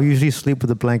 Like I'll usually sleep with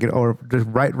a blanket or just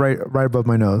right above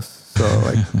my nose. So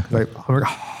like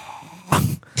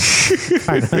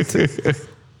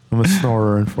I'm a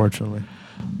snorer, unfortunately.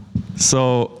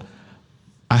 So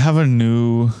I have a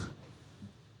new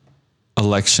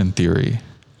election theory.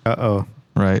 Uh-oh.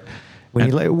 Right.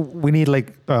 We need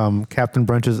Captain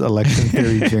Brunch's election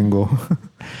theory jingle.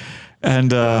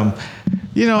 And, I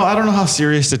don't know how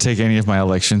serious to take any of my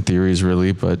election theories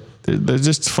really, but they're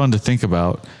just fun to think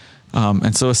about.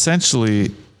 And so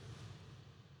essentially,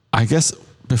 I guess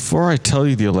before I tell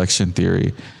you the election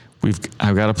theory,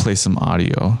 I've got to play some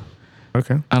audio.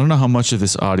 Okay. I don't know how much of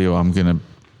this audio I'm going to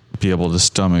be able to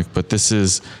stomach, but this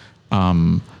is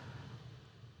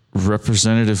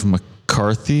Representative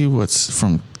McCarthy,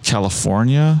 from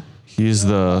California. He is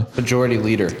the majority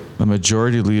leader. The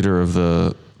majority leader of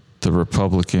the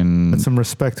Republican. Put some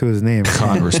respect to his name,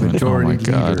 congressman. Oh my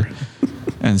God! leader.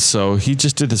 And so he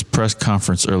just did this press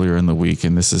conference earlier in the week,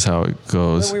 and this is how it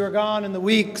goes. When we were gone in the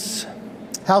weeks,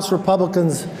 House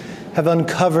Republicans have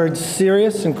uncovered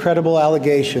serious and credible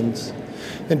allegations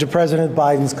into President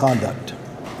Biden's conduct.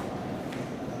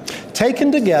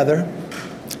 Taken together,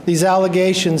 these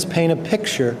allegations paint a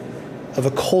picture of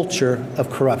a culture of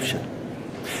corruption.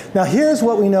 Now, here's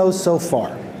what we know so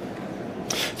far.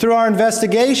 Through our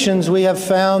investigations, we have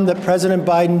found that President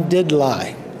Biden did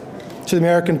lie to the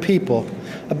American people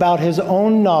about his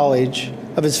own knowledge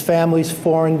of his family's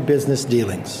foreign business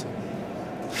dealings.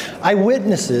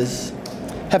 Eyewitnesses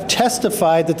have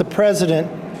testified that the president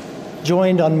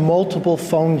joined on multiple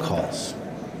phone calls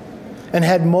and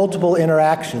had multiple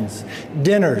interactions.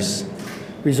 Dinners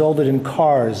resulted in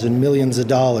cars and millions of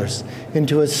dollars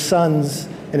into his son's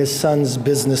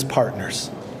business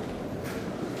partners.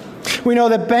 We know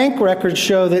that bank records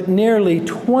show that nearly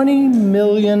 $20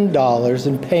 million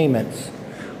in payments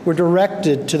were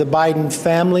directed to the Biden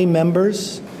family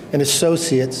members and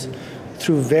associates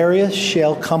through various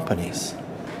shell companies.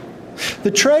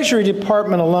 The Treasury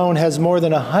Department alone has more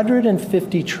than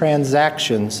 150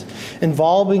 transactions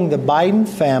involving the Biden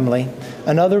family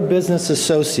and other business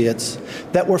associates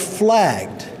that were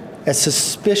flagged as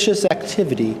suspicious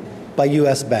activity by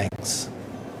U.S. banks.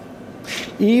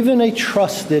 Even a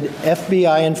trusted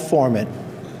FBI informant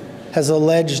has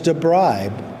alleged a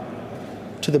bribe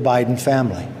to the Biden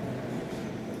family.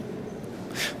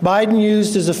 Biden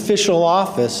used his official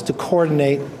office to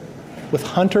coordinate with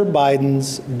Hunter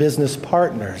Biden's business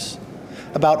partners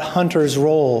about Hunter's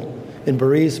role in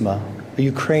Burisma, a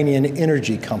Ukrainian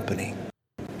energy company.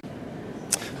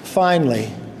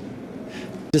 Finally,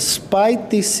 despite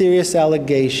these serious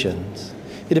allegations,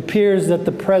 it appears that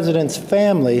the president's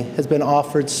family has been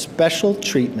offered special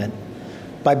treatment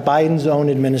by Biden's own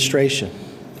administration,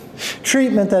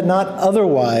 treatment that not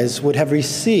otherwise would have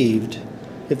received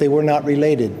if they were not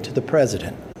related to the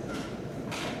president.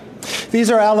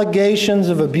 These are allegations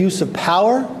of abuse of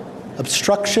power,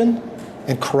 obstruction,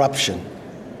 and corruption,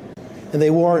 and they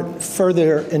warrant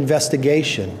further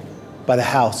investigation by the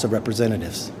House of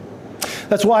Representatives.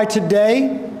 That's why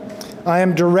today I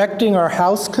am directing our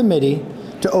House committee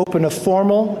to open a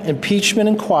formal impeachment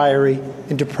inquiry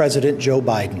into President Joe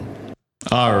Biden.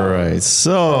 All right,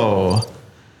 so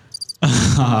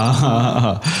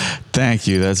thank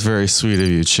you. That's very sweet of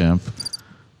you, Chimp.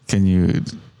 Can you?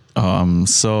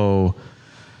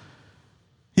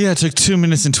 Yeah, it took 2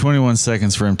 minutes and 21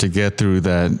 seconds for him to get through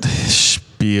that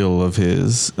spiel of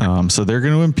his. So they're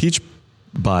going to impeach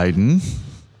Biden.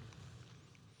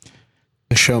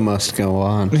 The show must go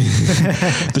on.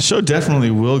 The show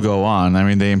definitely will go on. I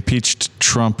mean, they impeached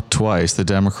Trump twice. The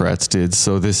Democrats did.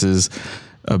 So this is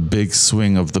a big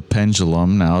swing of the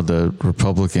pendulum. Now the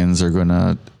Republicans are going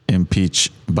to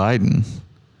impeach Biden.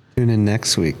 Tune in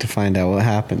next week to find out what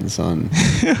happens on.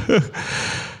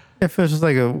 It feels just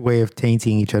like a way of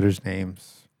tainting each other's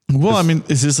names. Well, I mean,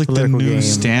 is this like the new game.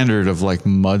 standard of like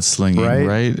mudslinging,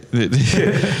 right?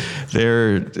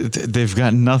 They've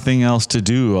got nothing else to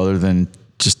do other than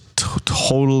just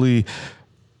totally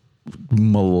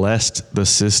molest the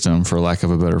system, for lack of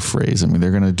a better phrase. I mean,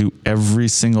 they're going to do every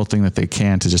single thing that they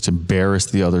can to just embarrass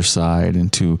the other side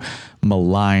and to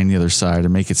malign the other side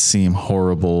and make it seem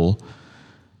horrible.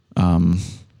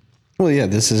 Well, yeah,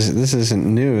 this isn't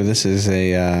new. This is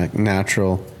a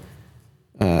natural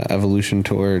evolution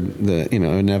toward the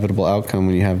inevitable outcome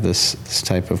when you have this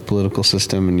type of political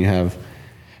system, and you have.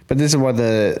 But this is why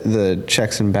the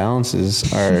checks and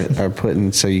balances are put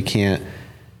in, so you can't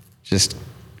just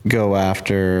go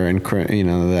after and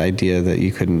the idea that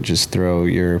you couldn't just throw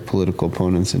your political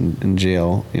opponents in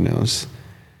jail,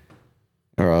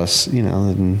 or else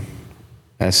then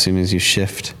as soon as you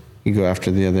shift, you go after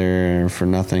the other for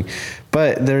nothing.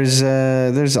 But there's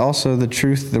also the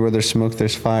truth that where there's smoke,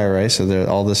 there's fire, right? So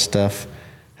all this stuff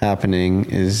happening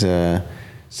is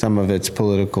some of it's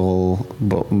political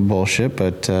bullshit,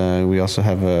 but we also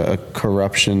have a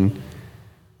corruption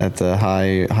at the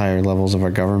higher levels of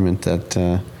our government that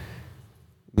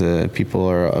the people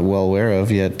are well aware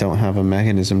of, yet don't have a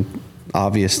mechanism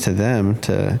obvious to them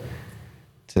to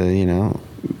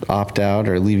opt out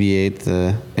or alleviate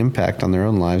the impact on their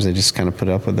own lives. They just kind of put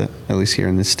up with it. At least here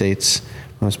in the States,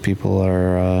 most people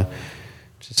are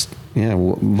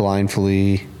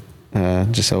blindly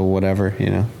just whatever,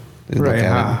 Right.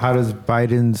 How does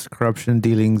Biden's corruption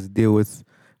dealings deal with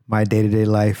my day-to-day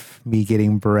life, me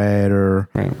getting bread or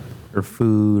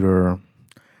food or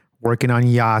working on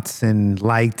yachts and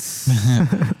lights?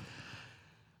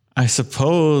 I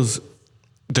suppose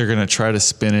they're going to try to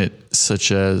spin it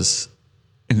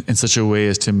in such a way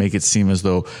as to make it seem as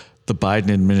though the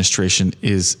Biden administration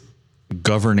is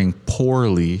governing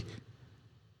poorly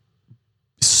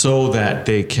so that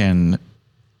they can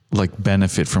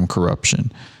benefit from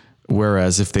corruption.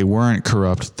 Whereas if they weren't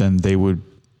corrupt, then they would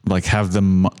have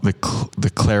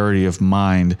the clarity of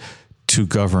mind to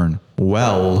govern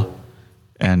well,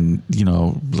 and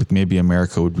maybe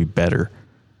America would be better.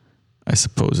 I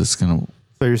suppose it's going to.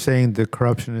 So you're saying the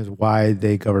corruption is why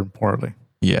they govern poorly?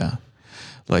 Yeah.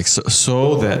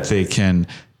 So that they can,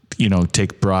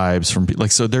 take bribes from people.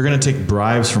 So they're going to take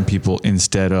bribes from people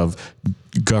instead of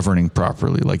governing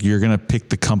properly. You're going to pick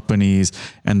the companies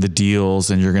and the deals,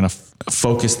 and you're going to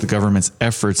focus the government's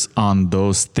efforts on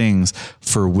those things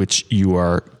for which you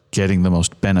are getting the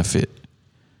most benefit.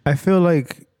 I feel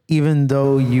like even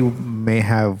though you may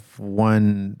have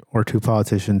one or two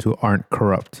politicians who aren't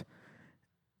corrupt,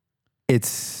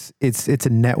 it's a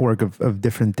network of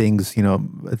different things,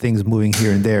 things moving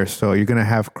here and there. So you're going to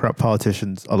have corrupt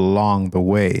politicians along the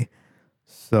way.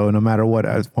 So no matter what,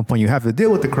 at one point you have to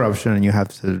deal with the corruption and you have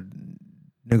to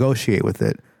negotiate with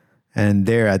it. And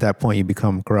there, at that point, you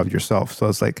become corrupt yourself. So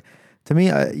it's to me,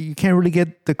 you can't really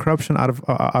get the corruption out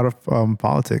of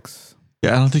politics.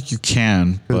 Yeah, I don't think you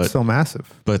can. But it's so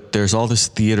massive. But there's all this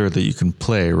theater that you can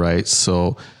play, right?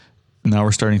 So now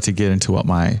we're starting to get into what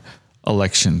my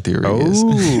election theory is.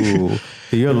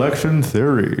 The election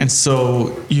theory. And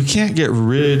so you can't get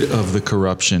rid of the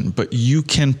corruption, but you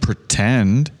can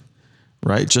pretend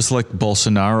right? Just like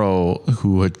Bolsonaro,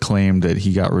 who had claimed that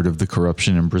he got rid of the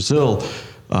corruption in Brazil,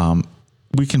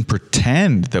 we can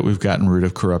pretend that we've gotten rid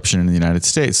of corruption in the United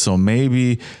States. So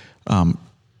maybe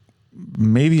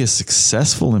a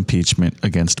successful impeachment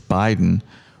against Biden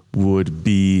would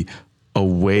be a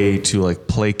way to like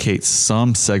placate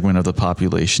some segment of the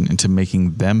population into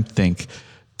making them think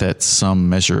that some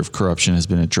measure of corruption has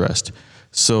been addressed.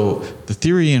 So the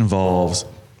theory involves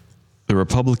the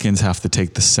Republicans have to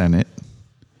take the Senate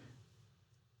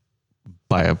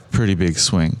by a pretty big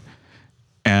swing.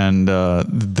 And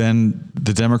then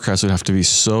the Democrats would have to be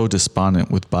so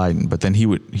despondent with Biden, but then he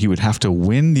would have to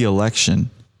win the election.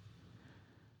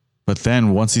 But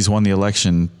then once he's won the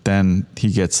election, then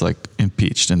he gets like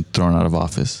impeached and thrown out of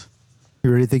office.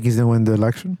 You really think he's gonna win the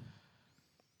election?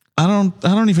 I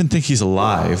don't even think he's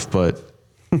alive, but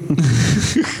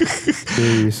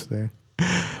Seriously.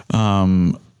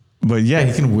 But yeah,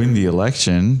 he can win the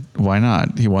election. Why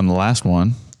not? He won the last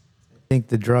one. I think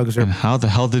the drugs are. And how the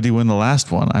hell did he win the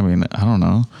last one? I mean, I don't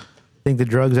know. I think the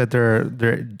drugs that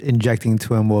they're injecting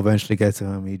to him will eventually get to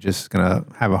him. He's just gonna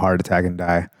have a heart attack and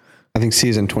die. I think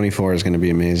season 24 is going to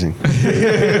be amazing.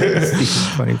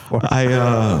 Season 24.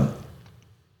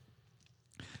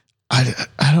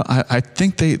 I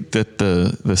think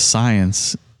that the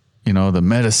science, the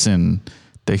medicine,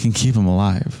 they can keep him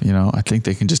alive. I think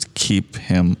they can just keep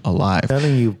him alive. I'm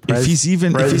telling you, if he's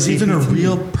even a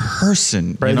real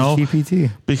person,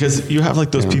 GPT. because you have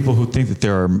like those people who think that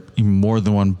there are more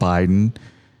than one Biden.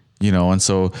 And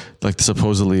so like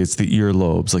supposedly it's the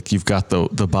earlobes. Like you've got the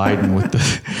Biden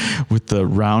with the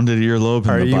rounded earlobe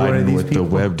and the Biden with the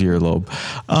webbed earlobe.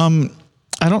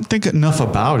 I don't think enough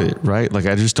about it, right? Like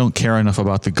I just don't care enough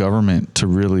about the government to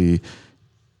really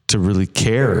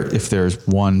care if there's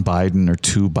one Biden or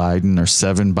two Biden or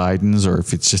seven Bidens, or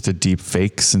if it's just a deep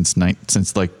fake since like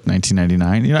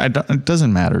 1999. It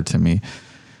doesn't matter to me.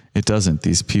 It doesn't.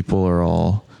 These people are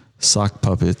all sock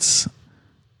puppets.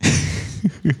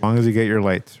 As long as you get your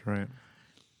lights, right?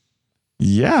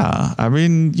 Yeah. I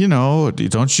mean,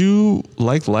 don't you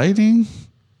like lighting?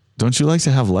 Don't you like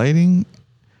to have lighting?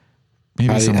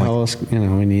 Maybe how else,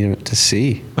 we need it to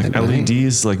see. Like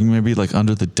LEDs, like maybe like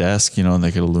under the desk, and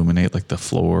they could illuminate like the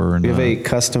floor. And we have a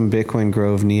custom Bitcoin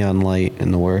Grove neon light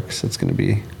in the works. It's going to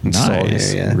be installed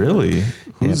nice. here. Yeah. Really?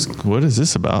 What is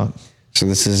this about? So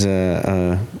this is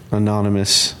a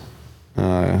anonymous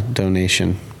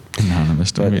donation.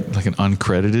 Anonymous, like an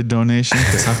uncredited donation?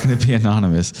 Because how can it be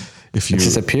anonymous if you... It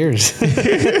just appears.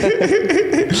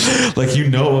 Like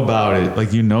about it.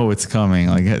 Like it's coming.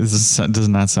 Like this does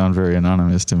not sound very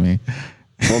anonymous to me.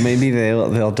 Well, maybe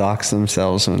they'll dox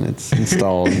themselves when it's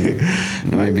installed.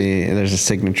 Maybe there's a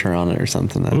signature on it or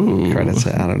something that credits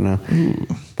it. I don't know. Ooh.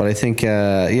 But I think,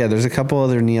 there's a couple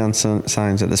other neon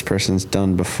signs that this person's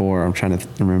done before. I'm trying to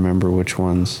remember which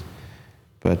ones.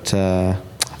 But, I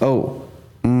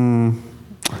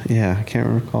can't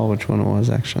recall which one it was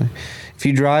actually. If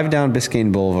you drive down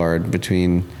Biscayne Boulevard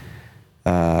between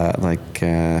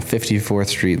 54th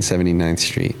Street and 79th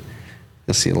Street,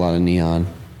 you'll see a lot of neon.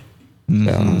 Mm-hmm.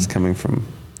 So it's coming from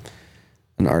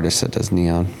an artist that does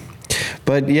neon.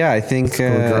 But yeah, I think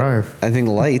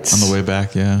lights on the way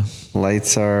back. Yeah,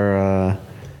 lights are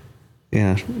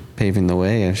paving the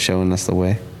way, showing us the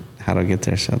way how to get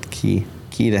there. So the key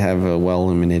to have a well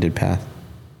illuminated path.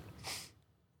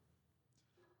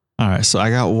 All right, so I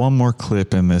got one more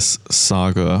clip in this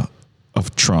saga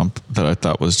of Trump that I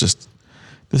thought was just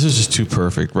too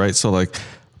perfect, right? So like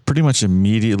pretty much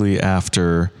immediately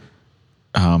after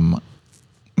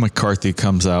McCarthy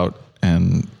comes out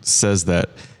and says that,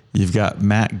 you've got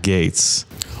Matt Gaetz.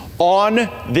 On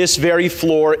this very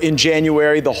floor in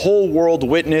January, the whole world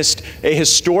witnessed a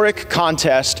historic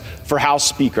contest for House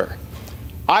Speaker.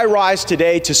 I rise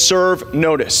today to serve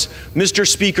notice. Mr.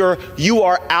 Speaker, you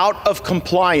are out of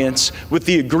compliance with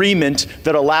the agreement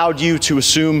that allowed you to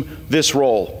assume this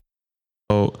role.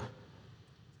 Oh,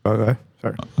 okay.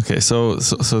 Sorry. Okay, so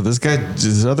this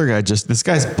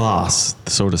guy's boss,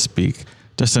 so to speak,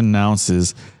 just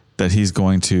announces that he's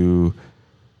going to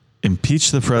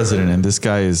impeach the president, and this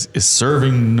guy is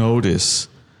serving notice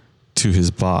to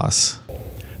his boss.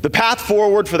 The path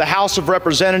forward for the House of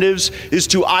Representatives is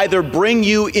to either bring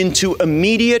you into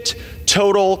immediate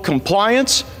total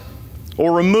compliance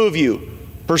or remove you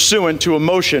pursuant to a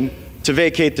motion to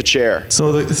vacate the chair.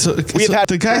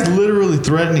 The guy's literally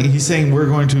threatening. He's saying we're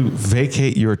going to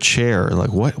vacate your chair.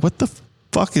 Like what the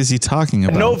fuck is he talking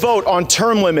about? No vote on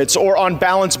term limits or on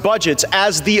balanced budgets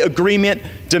as the agreement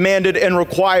demanded and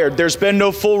required. There's been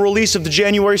no full release of the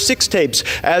January 6 tapes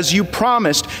as you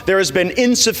promised. There has been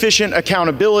insufficient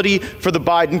accountability for the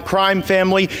Biden crime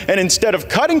family. And instead of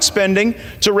cutting spending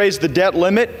to raise the debt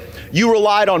limit, you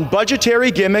relied on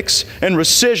budgetary gimmicks and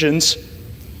rescissions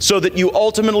so that you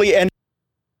ultimately ended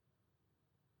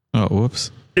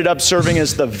up serving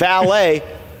as the valet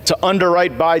to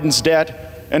underwrite Biden's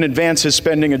debt and advance his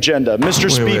spending agenda. Mr.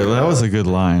 Speaker, that was a good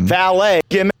line. Valet,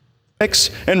 gimmicks,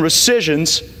 and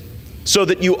rescissions so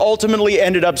that you ultimately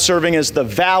ended up serving as the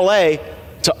valet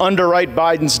to underwrite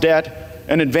Biden's debt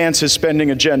and advance his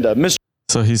spending agenda.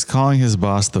 So he's calling his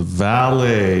boss the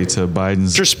valet to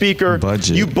Biden's Mr. Speaker,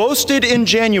 budget. You boasted in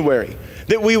January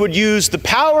that we would use the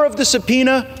power of the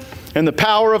subpoena and the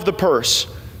power of the purse.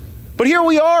 But here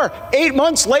we are, 8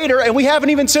 months later, and we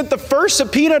haven't even sent the first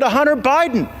subpoena to Hunter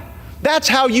Biden. That's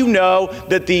how you know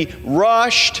that the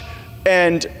rushed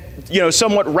and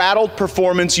somewhat rattled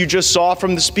performance you just saw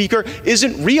from the Speaker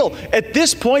isn't real. At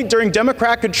this point, during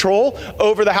Democrat control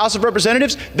over the House of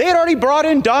Representatives, they had already brought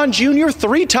in Don Jr.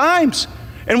 3 times.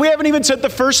 And we haven't even sent the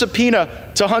first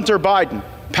subpoena to Hunter Biden.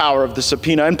 Power of the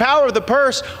subpoena and power of the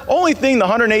purse. Only thing the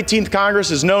 118th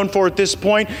Congress is known for at this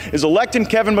point is electing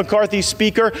Kevin McCarthy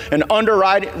Speaker and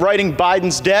underwriting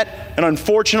Biden's debt. And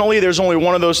unfortunately, there's only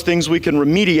one of those things we can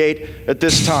remediate at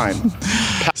this time.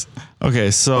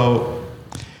 Okay, so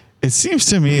it seems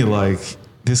to me like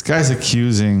this guy's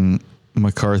accusing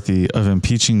McCarthy of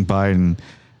impeaching Biden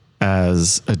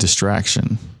as a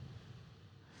distraction.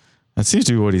 That seems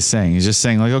to be what he's saying. He's just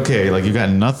saying, like, okay, like you got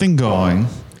nothing going.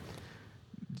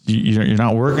 You're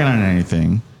not working on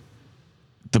anything.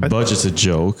 The budget's a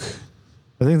joke.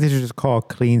 I think they should just call a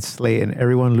clean slate and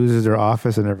everyone loses their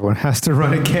office and everyone has to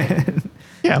run again.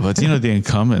 Yeah, but the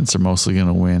incumbents are mostly going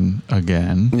to win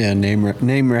again. Yeah,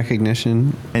 name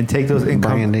recognition. And take those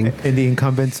branding. And the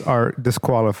incumbents are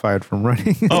disqualified from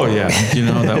running. Oh, yeah.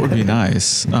 That would be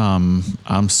nice.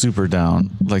 I'm super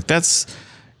down. Like, that's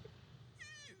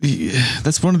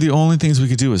one of the only things we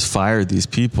could do is fire these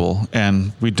people,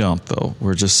 and we don't, though.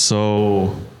 We're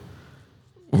so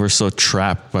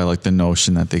trapped by like the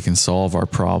notion that they can solve our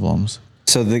problems.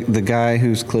 So the guy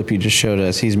whose clip you just showed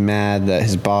us, he's mad that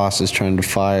his boss is trying to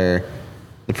fire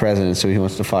the president, so he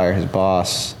wants to fire his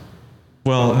boss.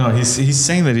 Well, no, he's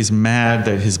saying that he's mad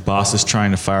that his boss is trying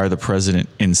to fire the president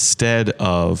instead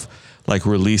of like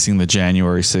releasing the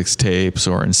January 6 tapes,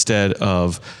 or instead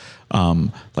of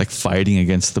like fighting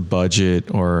against the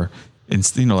budget, or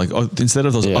instead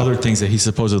of those other things that he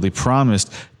supposedly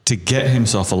promised to get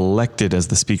himself elected as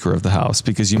the Speaker of the House.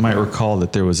 Because you might recall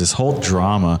that there was this whole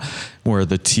drama where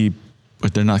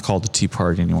but they're not called the Tea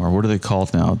Party anymore. What are they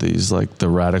called now? These like the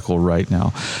radical right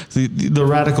now. The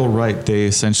radical right, they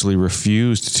essentially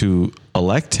refused to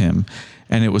elect him,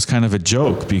 and it was kind of a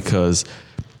joke because.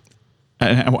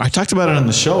 And I talked about it on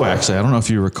the show, actually. I don't know if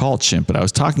you recall, Chimp, but I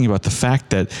was talking about the fact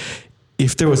that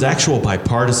if there was actual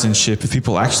bipartisanship, if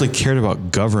people actually cared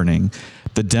about governing,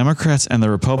 the Democrats and the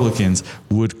Republicans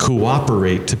would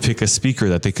cooperate to pick a speaker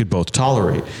that they could both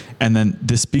tolerate. And then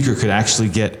the speaker could actually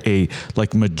get a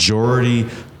majority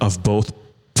of both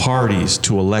parties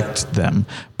to elect them.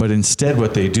 But instead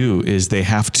what they do is they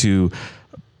have to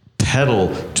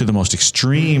pedal to the most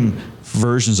extreme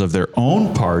versions of their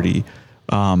own party.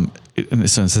 In a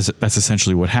sense, that's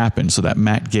essentially what happened. So that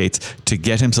Matt Gaetz, to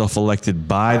get himself elected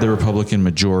by the Republican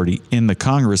majority in the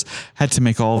Congress, had to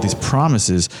make all of these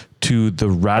promises to the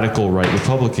radical right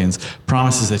Republicans,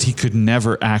 promises that he could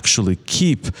never actually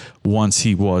keep once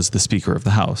he was the Speaker of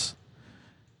the House.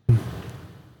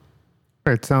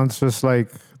 It sounds just like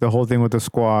the whole thing with the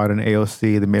squad and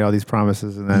AOC. They made all these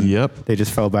promises and then they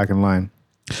just fell back in line.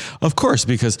 Of course,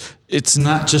 because it's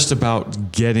not just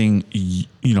about getting,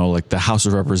 like the House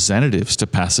of Representatives to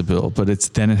pass a bill, but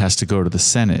then it has to go to the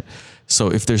Senate.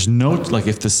 So if there's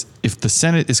if the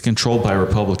Senate is controlled by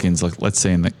Republicans, like let's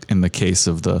say in the case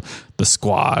of the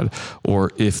squad,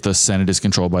 or if the Senate is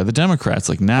controlled by the Democrats,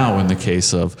 like now in the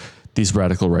case of these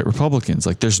radical right Republicans,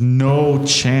 like there's no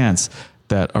chance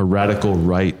that a radical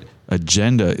right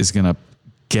agenda is going to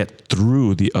get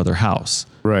through the other house.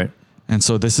 Right. And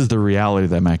so this is the reality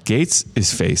that Matt Gaetz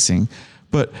is facing.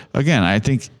 But again, I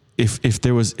think if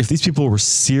these people were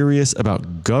serious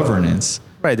about governance,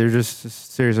 right, they're just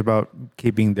serious about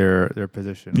keeping their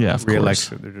position. Yeah, of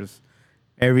re-election. course. They're just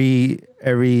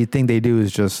everything they do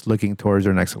is just looking towards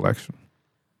their next election.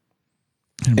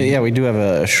 Yeah, we do have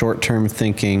a short-term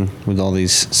thinking with all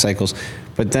these cycles.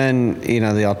 But then,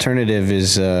 the alternative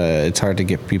is it's hard to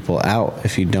get people out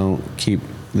if you don't keep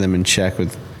them in check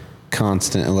with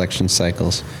constant election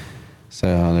cycles.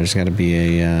 So there's got to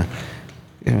be a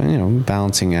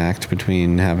balancing act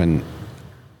between having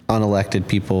unelected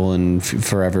people in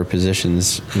forever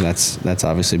positions. That's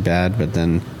obviously bad, but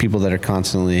then people that are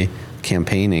constantly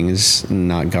campaigning is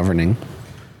not governing.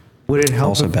 Would it help?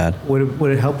 Also bad.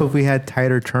 Would it help if we had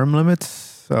tighter term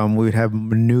limits? We'd have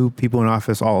new people in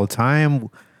office all the time.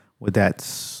 Would that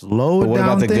slow But what down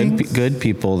about the things? good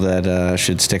people that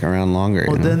should stick around longer?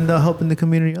 Well, then they'll help in the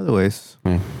community other ways.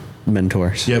 Yeah.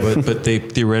 Mentors. Yeah, but they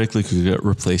theoretically could get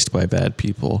replaced by bad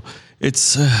people.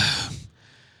 It's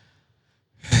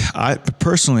I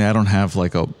personally, I don't have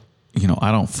like I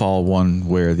don't fall one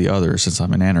way or the other since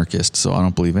I'm an anarchist, so I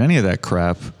don't believe in any of that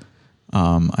crap.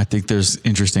 I think there's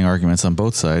interesting arguments on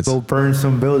both sides. Go burn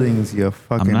some buildings, you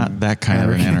fucking. I'm not that kind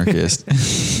of an anarchist.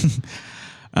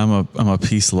 I'm a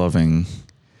peace loving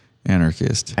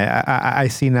anarchist. I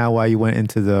see now why you went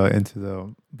into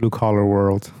the blue collar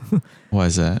world. Why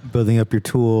is that? Building up your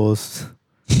tools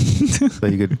so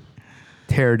you could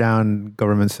tear down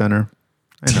government center.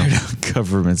 I know. Tear down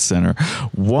government center,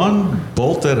 one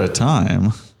bolt at a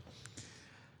time.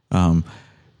 No,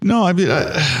 I mean,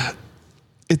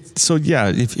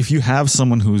 if you have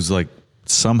someone who's like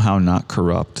somehow not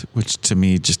corrupt, which to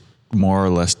me just more or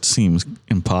less seems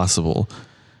impossible,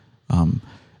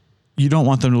 you don't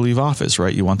want them to leave office,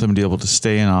 right? You want them to be able to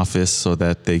stay in office so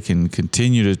that they can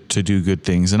continue to do good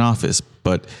things in office.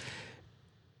 But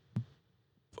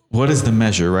what is the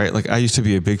measure, right? Like I used to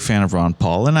be a big fan of Ron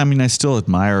Paul, and I mean, I still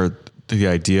admire the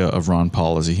idea of Ron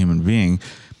Paul as a human being.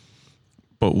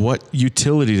 But what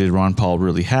utility did Ron Paul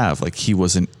really have? Like he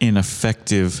was an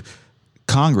ineffective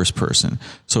congressperson.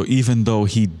 So even though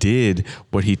he did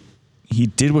what he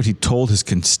told his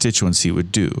constituency he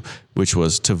would do, which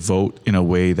was to vote in a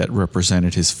way that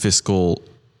represented his fiscal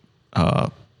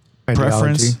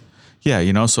preference.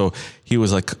 Yeah, so he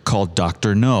was like called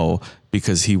Dr. No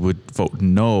because he would vote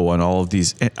no on all of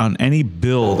these, on any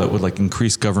bill that would like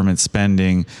increase government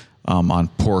spending, on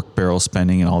pork barrel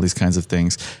spending and all these kinds of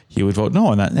things. He would vote no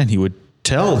on that, and he would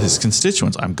tell his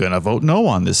constituents, I'm going to vote no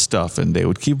on this stuff, and they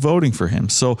would keep voting for him.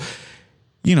 So,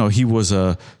 he was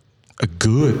a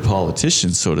good politician,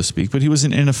 so to speak, but he was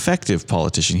an ineffective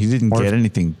politician. He didn't get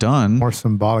anything done. More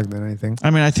symbolic than anything.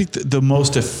 I mean, I think the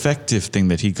most effective thing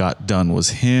that he got done was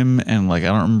him, and like I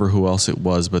don't remember who else it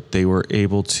was, but they were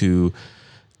able to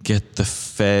get the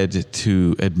Fed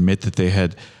to admit that they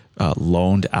had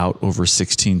loaned out over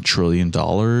 $16 trillion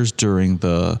during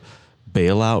the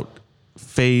bailout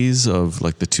phase of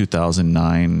like the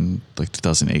 2009,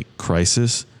 2008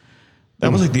 crisis.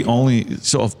 That was like the only,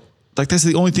 that's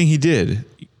the only thing he did.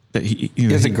 That he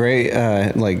has a great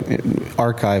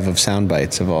archive of sound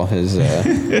bites of all his.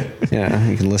 You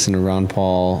can listen to Ron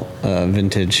Paul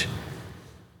vintage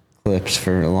clips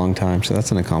for a long time. So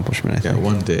that's an accomplishment, I think. Yeah,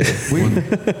 one day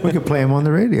we could play him on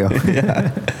the radio.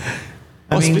 Yeah.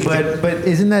 I mean, but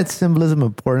isn't that symbolism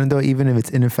important though? Even if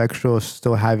it's ineffectual,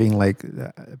 still having like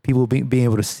people being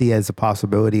able to see as a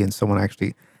possibility and someone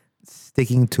actually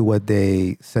sticking to what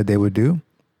they said they would do,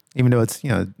 even though it's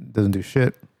doesn't do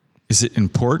shit. Is it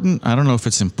important? I don't know if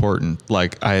it's important.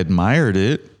 Like I admired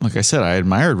it. Like I said, I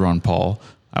admired Ron Paul.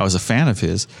 I was a fan of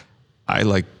his.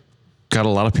 I got a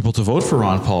lot of people to vote for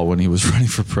Ron Paul when he was running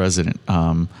for president.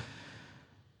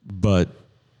 But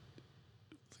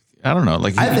I don't know.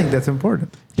 I think that's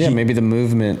important. Yeah, maybe the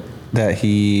movement that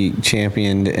he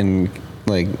championed and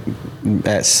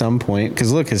at some point,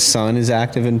 because look, his son is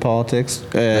active in politics,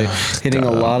 hitting a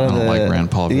lot of I don't like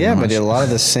Rand Paul very much. But a lot of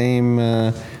the same.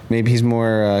 Maybe he's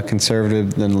more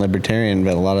conservative than libertarian,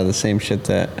 but a lot of the same shit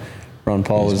that Ron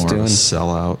Paul was doing.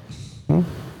 Sellout. I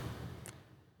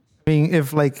mean,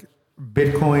 if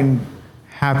Bitcoin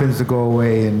happens to go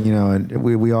away and and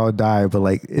we all die, but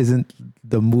isn't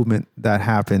the movement that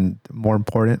happened more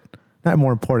important? Not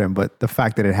more important, but the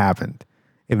fact that it happened.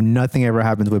 If nothing ever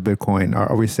happens with Bitcoin,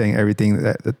 are we saying everything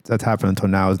that's happened until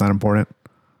now is not important?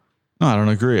 No, I don't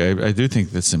agree. I do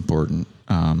think that's important.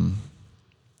 I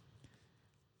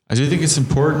do think it's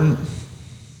important,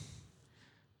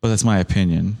 but that's my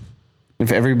opinion.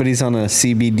 If everybody's on a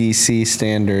CBDC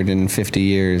standard in 50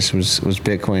 years, was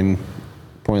Bitcoin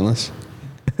pointless?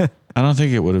 I don't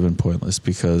think it would have been pointless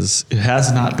because it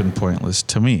has not been pointless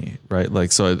to me,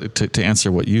 right? So to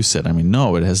answer what you said, I mean,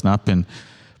 no, it has not been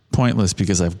pointless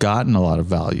because I've gotten a lot of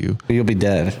value. But you'll be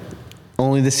dead.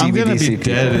 Only the CBDC I'm going to be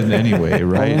dead in any way,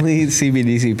 right? Only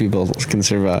CBDC people can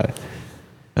survive.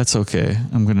 That's okay.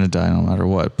 I'm going to die no matter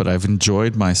what, but I've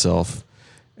enjoyed myself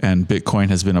and Bitcoin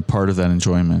has been a part of that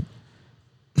enjoyment.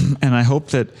 And I hope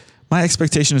that my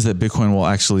expectation is that Bitcoin will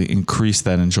actually increase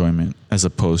that enjoyment as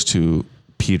opposed to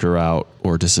peter out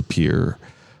or disappear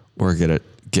or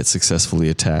get successfully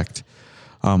attacked.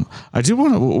 I do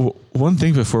want to, one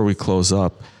thing before we close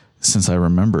up, since I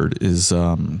remembered, is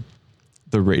the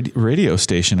radio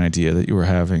station idea that you were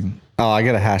having. Oh, I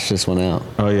got to hash this one out.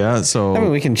 Oh yeah. So I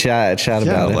mean, we can chat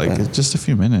about like it. just a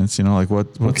few minutes, like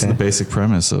what's the basic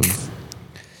premise of?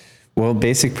 Well,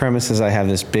 basic premise is I have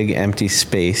this big empty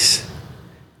space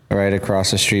right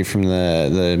across the street from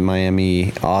the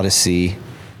Miami Odyssey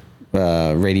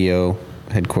radio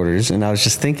headquarters. And I was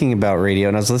just thinking about radio,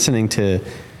 and I was listening to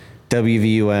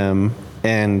WVUM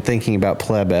and thinking about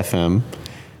Pleb FM.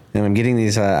 And I'm getting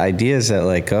these ideas that,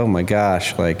 like, oh my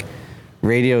gosh, like,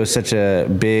 radio is such a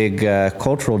big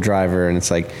cultural driver. And it's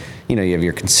like, you have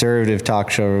your conservative talk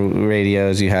show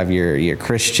radios, you have your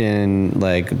Christian,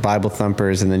 like, Bible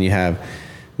thumpers, and then you have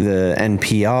the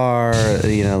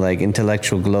NPR, like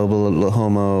intellectual global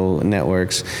homo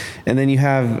networks. And then you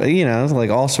have, like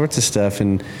all sorts of stuff.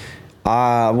 And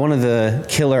one of the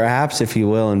killer apps, if you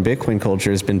will, in Bitcoin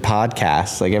culture has been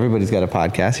podcasts. Like, everybody's got a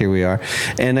podcast. Here we are.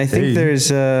 And I think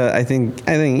there's, I think,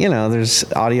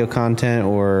 there's audio content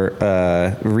or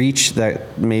reach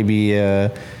that maybe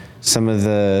some of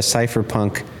the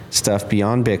cypherpunk stuff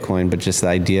beyond Bitcoin, but just the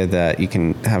idea that you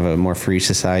can have a more free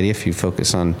society if you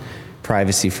focus on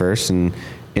privacy first and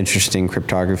interesting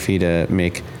cryptography to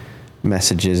make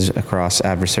messages across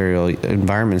adversarial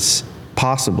environments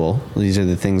possible. These are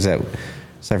the things that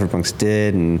cypherpunks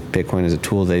did, and Bitcoin is a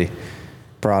tool they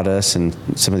brought us, and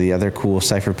some of the other cool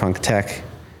cypherpunk tech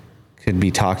could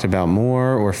be talked about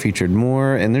more or featured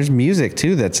more. And there's music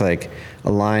too that's like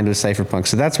aligned with cypherpunk.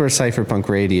 So that's where cypherpunk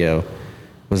radio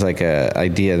was like a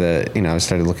idea that, I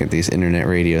started looking at these internet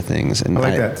radio things. And I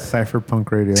like that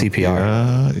cypherpunk radio.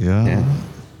 CPR. Yeah.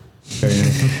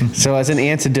 So as an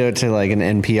antidote to like an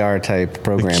NPR type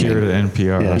programming. The cure to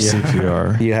NPR,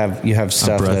 CPR. You have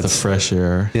stuff a breath that's of fresh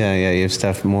air. Yeah, you have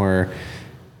stuff more,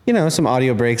 some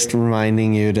audio breaks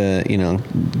reminding you to,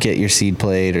 get your seed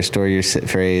played or store your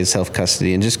phrase,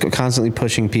 self-custody, and just constantly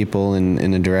pushing people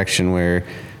in a direction where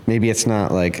maybe it's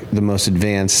not like the most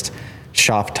advanced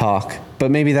shop talk,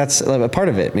 but maybe that's a part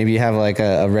of it. Maybe you have like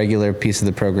a regular piece of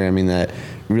the programming that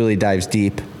really dives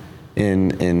deep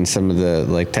in some of the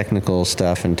like technical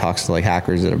stuff and talks to like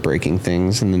hackers that are breaking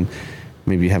things, and then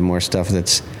maybe you have more stuff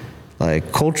that's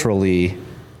like culturally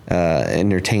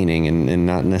entertaining and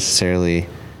not necessarily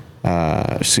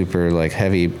super like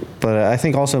heavy. But I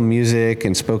think also music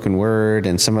and spoken word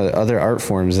and some of the other art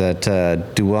forms that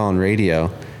do well on radio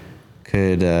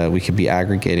we could be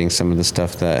aggregating some of the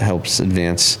stuff that helps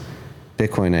advance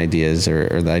Bitcoin ideas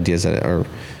or the ideas that are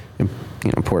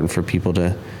important for people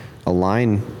to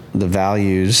align the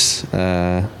values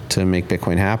to make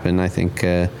Bitcoin happen. I think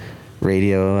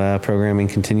radio programming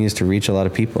continues to reach a lot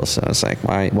of people. So it's like,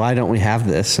 why don't we have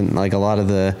this? And like a lot of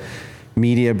the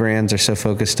media brands are so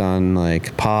focused on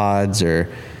like pods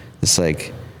or this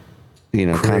like,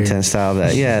 content style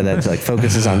that like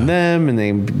focuses on them, and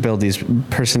they build these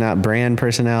brand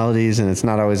personalities, and it's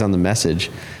not always on the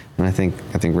message. And I think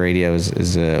radio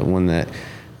is one that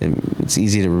it's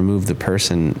easy to remove the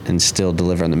person and still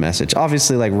deliver on the message.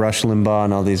 Obviously, like Rush Limbaugh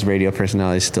and all these radio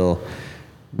personalities still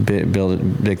build a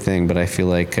big thing, but I feel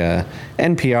like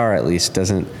NPR at least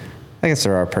doesn't. I guess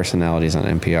there are personalities on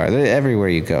NPR. Everywhere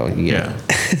you go,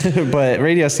 but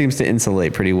radio seems to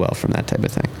insulate pretty well from that type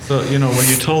of thing. So, when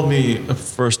you told me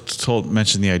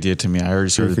mentioned the idea to me, I already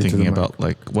started thinking about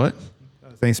like what?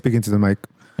 Thanks, speaking to the mic.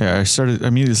 Yeah, I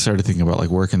immediately started thinking about like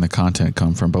where can the content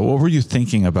come from? But what were you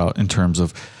thinking about in terms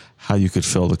of how you could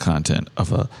fill the content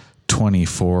of a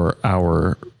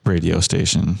 24-hour radio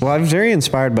station? Well, I'm very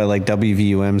inspired by like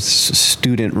WVUM's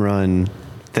student-run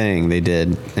thing they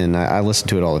did, and I listen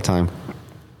to it all the time.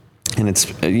 And it's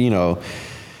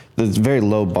it's very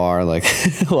low bar. Like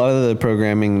a lot of the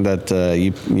programming that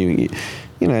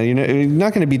you're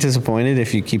not going to be disappointed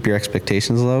if you keep your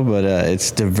expectations low, but it's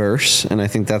diverse, and I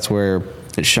think that's where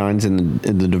it shines in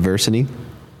the diversity.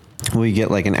 We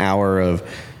get like an hour of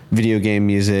video game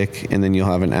music, and then you'll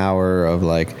have an hour of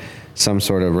like some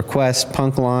sort of request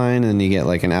punk line, and then you get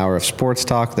like an hour of sports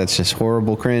talk that's just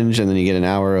horrible cringe, and then you get an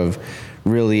hour of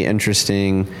really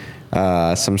interesting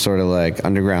some sort of like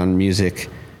underground music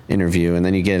interview, and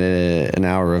then you get an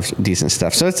hour of decent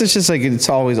stuff. So it's just like it's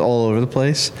always all over the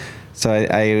place. So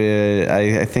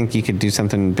I think you could do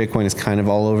something. Bitcoin is kind of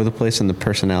all over the place in the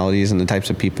personalities and the types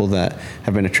of people that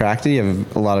have been attracted. You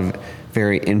have a lot of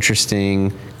very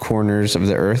interesting corners of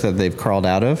the earth that they've crawled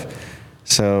out of.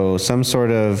 So some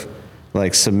sort of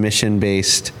like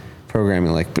submission-based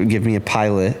programming, like give me a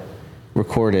pilot,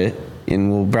 record it, and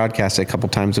we'll broadcast it a couple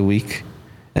times a week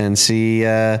and see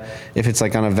if it's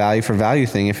like on a value for value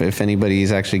thing, if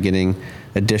anybody's actually getting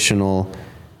additional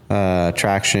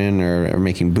traction or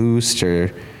making boost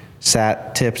or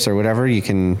sat tips or whatever, you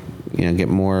can get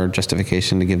more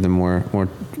justification to give them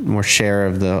more share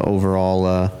of the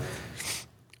overall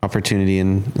opportunity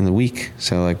in the week.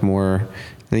 So like more,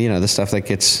 the stuff that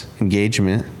gets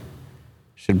engagement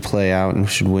should play out and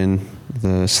should win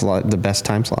the best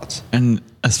time slots. And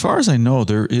as far as I know,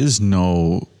 there is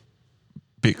no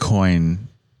Bitcoin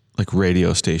like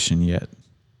radio station yet.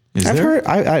 I've heard,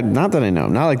 not that I know,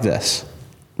 not like this,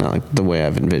 not like the way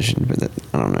I've envisioned, but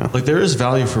I don't know. Like there is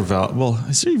value for value. Well,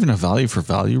 is there even a value for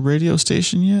value radio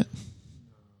station yet?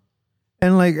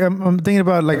 And like I'm thinking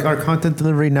about like our content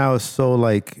delivery now is so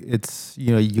like it's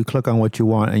you click on what you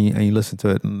want and you listen to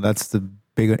it, and that's the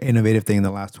big innovative thing in the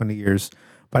last 20 years.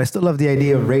 But I still love the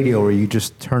idea of radio where you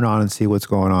just turn on and see what's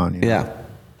going on. Yeah.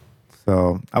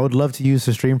 So I would love to use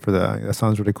the stream for that. That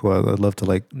sounds really cool. I'd love to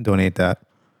like donate that.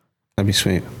 That'd be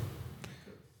sweet.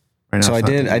 Right now, so I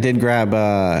did grab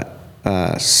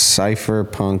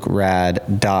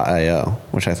cypherpunkrad.io,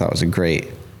 which I thought was a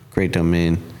great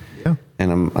domain. Yeah.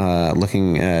 And I'm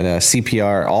looking at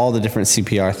CPR, all the different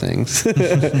CPR things.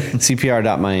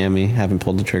 CPR.Miami. Haven't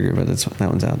pulled the trigger, but that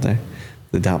one's out there.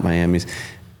 The .Miamis.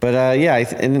 But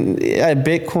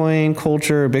Bitcoin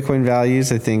culture, Bitcoin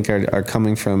values, I think are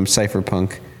coming from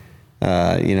cypherpunk.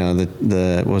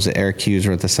 What was it? Eric Hughes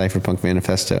wrote the cypherpunk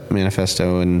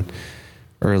manifesto in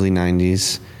early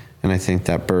 90s, and I think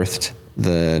that birthed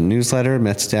the newsletter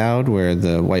Mets Dowd, where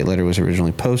the white letter was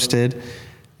originally posted,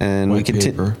 and White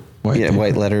paper.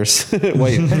 White letters, the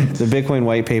Bitcoin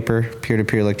white paper,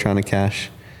 peer-to-peer electronic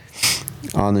cash,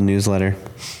 on the newsletter.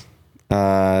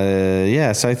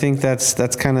 So I think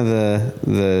that's kind of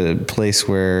the place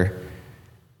where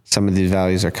some of these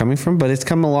values are coming from, but it's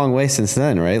come a long way since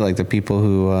then, right? Like the people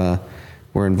who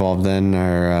were involved then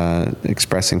are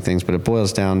expressing things, but it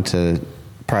boils down to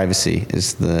privacy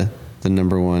is the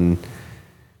number one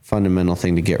fundamental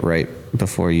thing to get right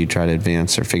before you try to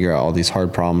advance or figure out all these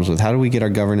hard problems with how do we get our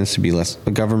government to be less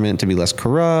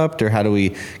corrupt, or how do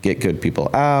we get good people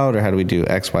out, or how do we do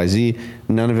X, Y, Z.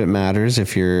 None of it matters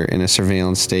if you're in a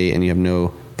surveillance state and you have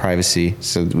no privacy.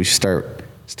 So we should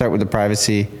start with the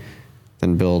privacy,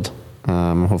 then build.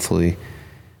 Hopefully,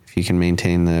 if you can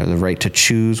maintain the right to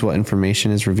choose what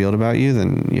information is revealed about you,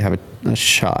 then you have a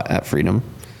shot at freedom.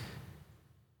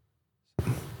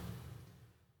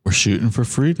 We're shooting for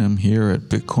freedom here at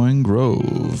Bitcoin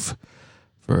Grove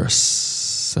for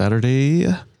Saturday,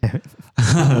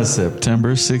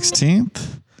 September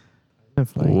 16th.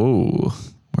 Whoa,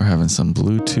 we're having some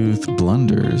Bluetooth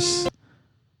blunders.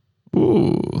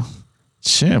 Ooh,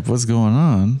 champ, what's going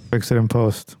on? Fix it in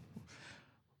post.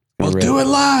 We'll do it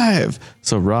live.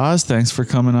 So, Roz, thanks for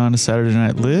coming on to Saturday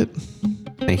Night Lit.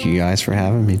 Thank you guys for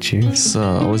having me. Cheers. It's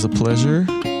always a pleasure.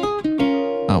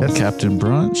 With Captain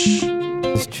Brunch.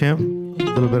 This Chimp, a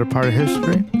little bit of part of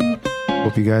history.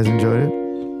 Hope you guys enjoyed it.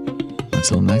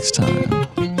 Until next time.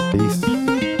 Peace.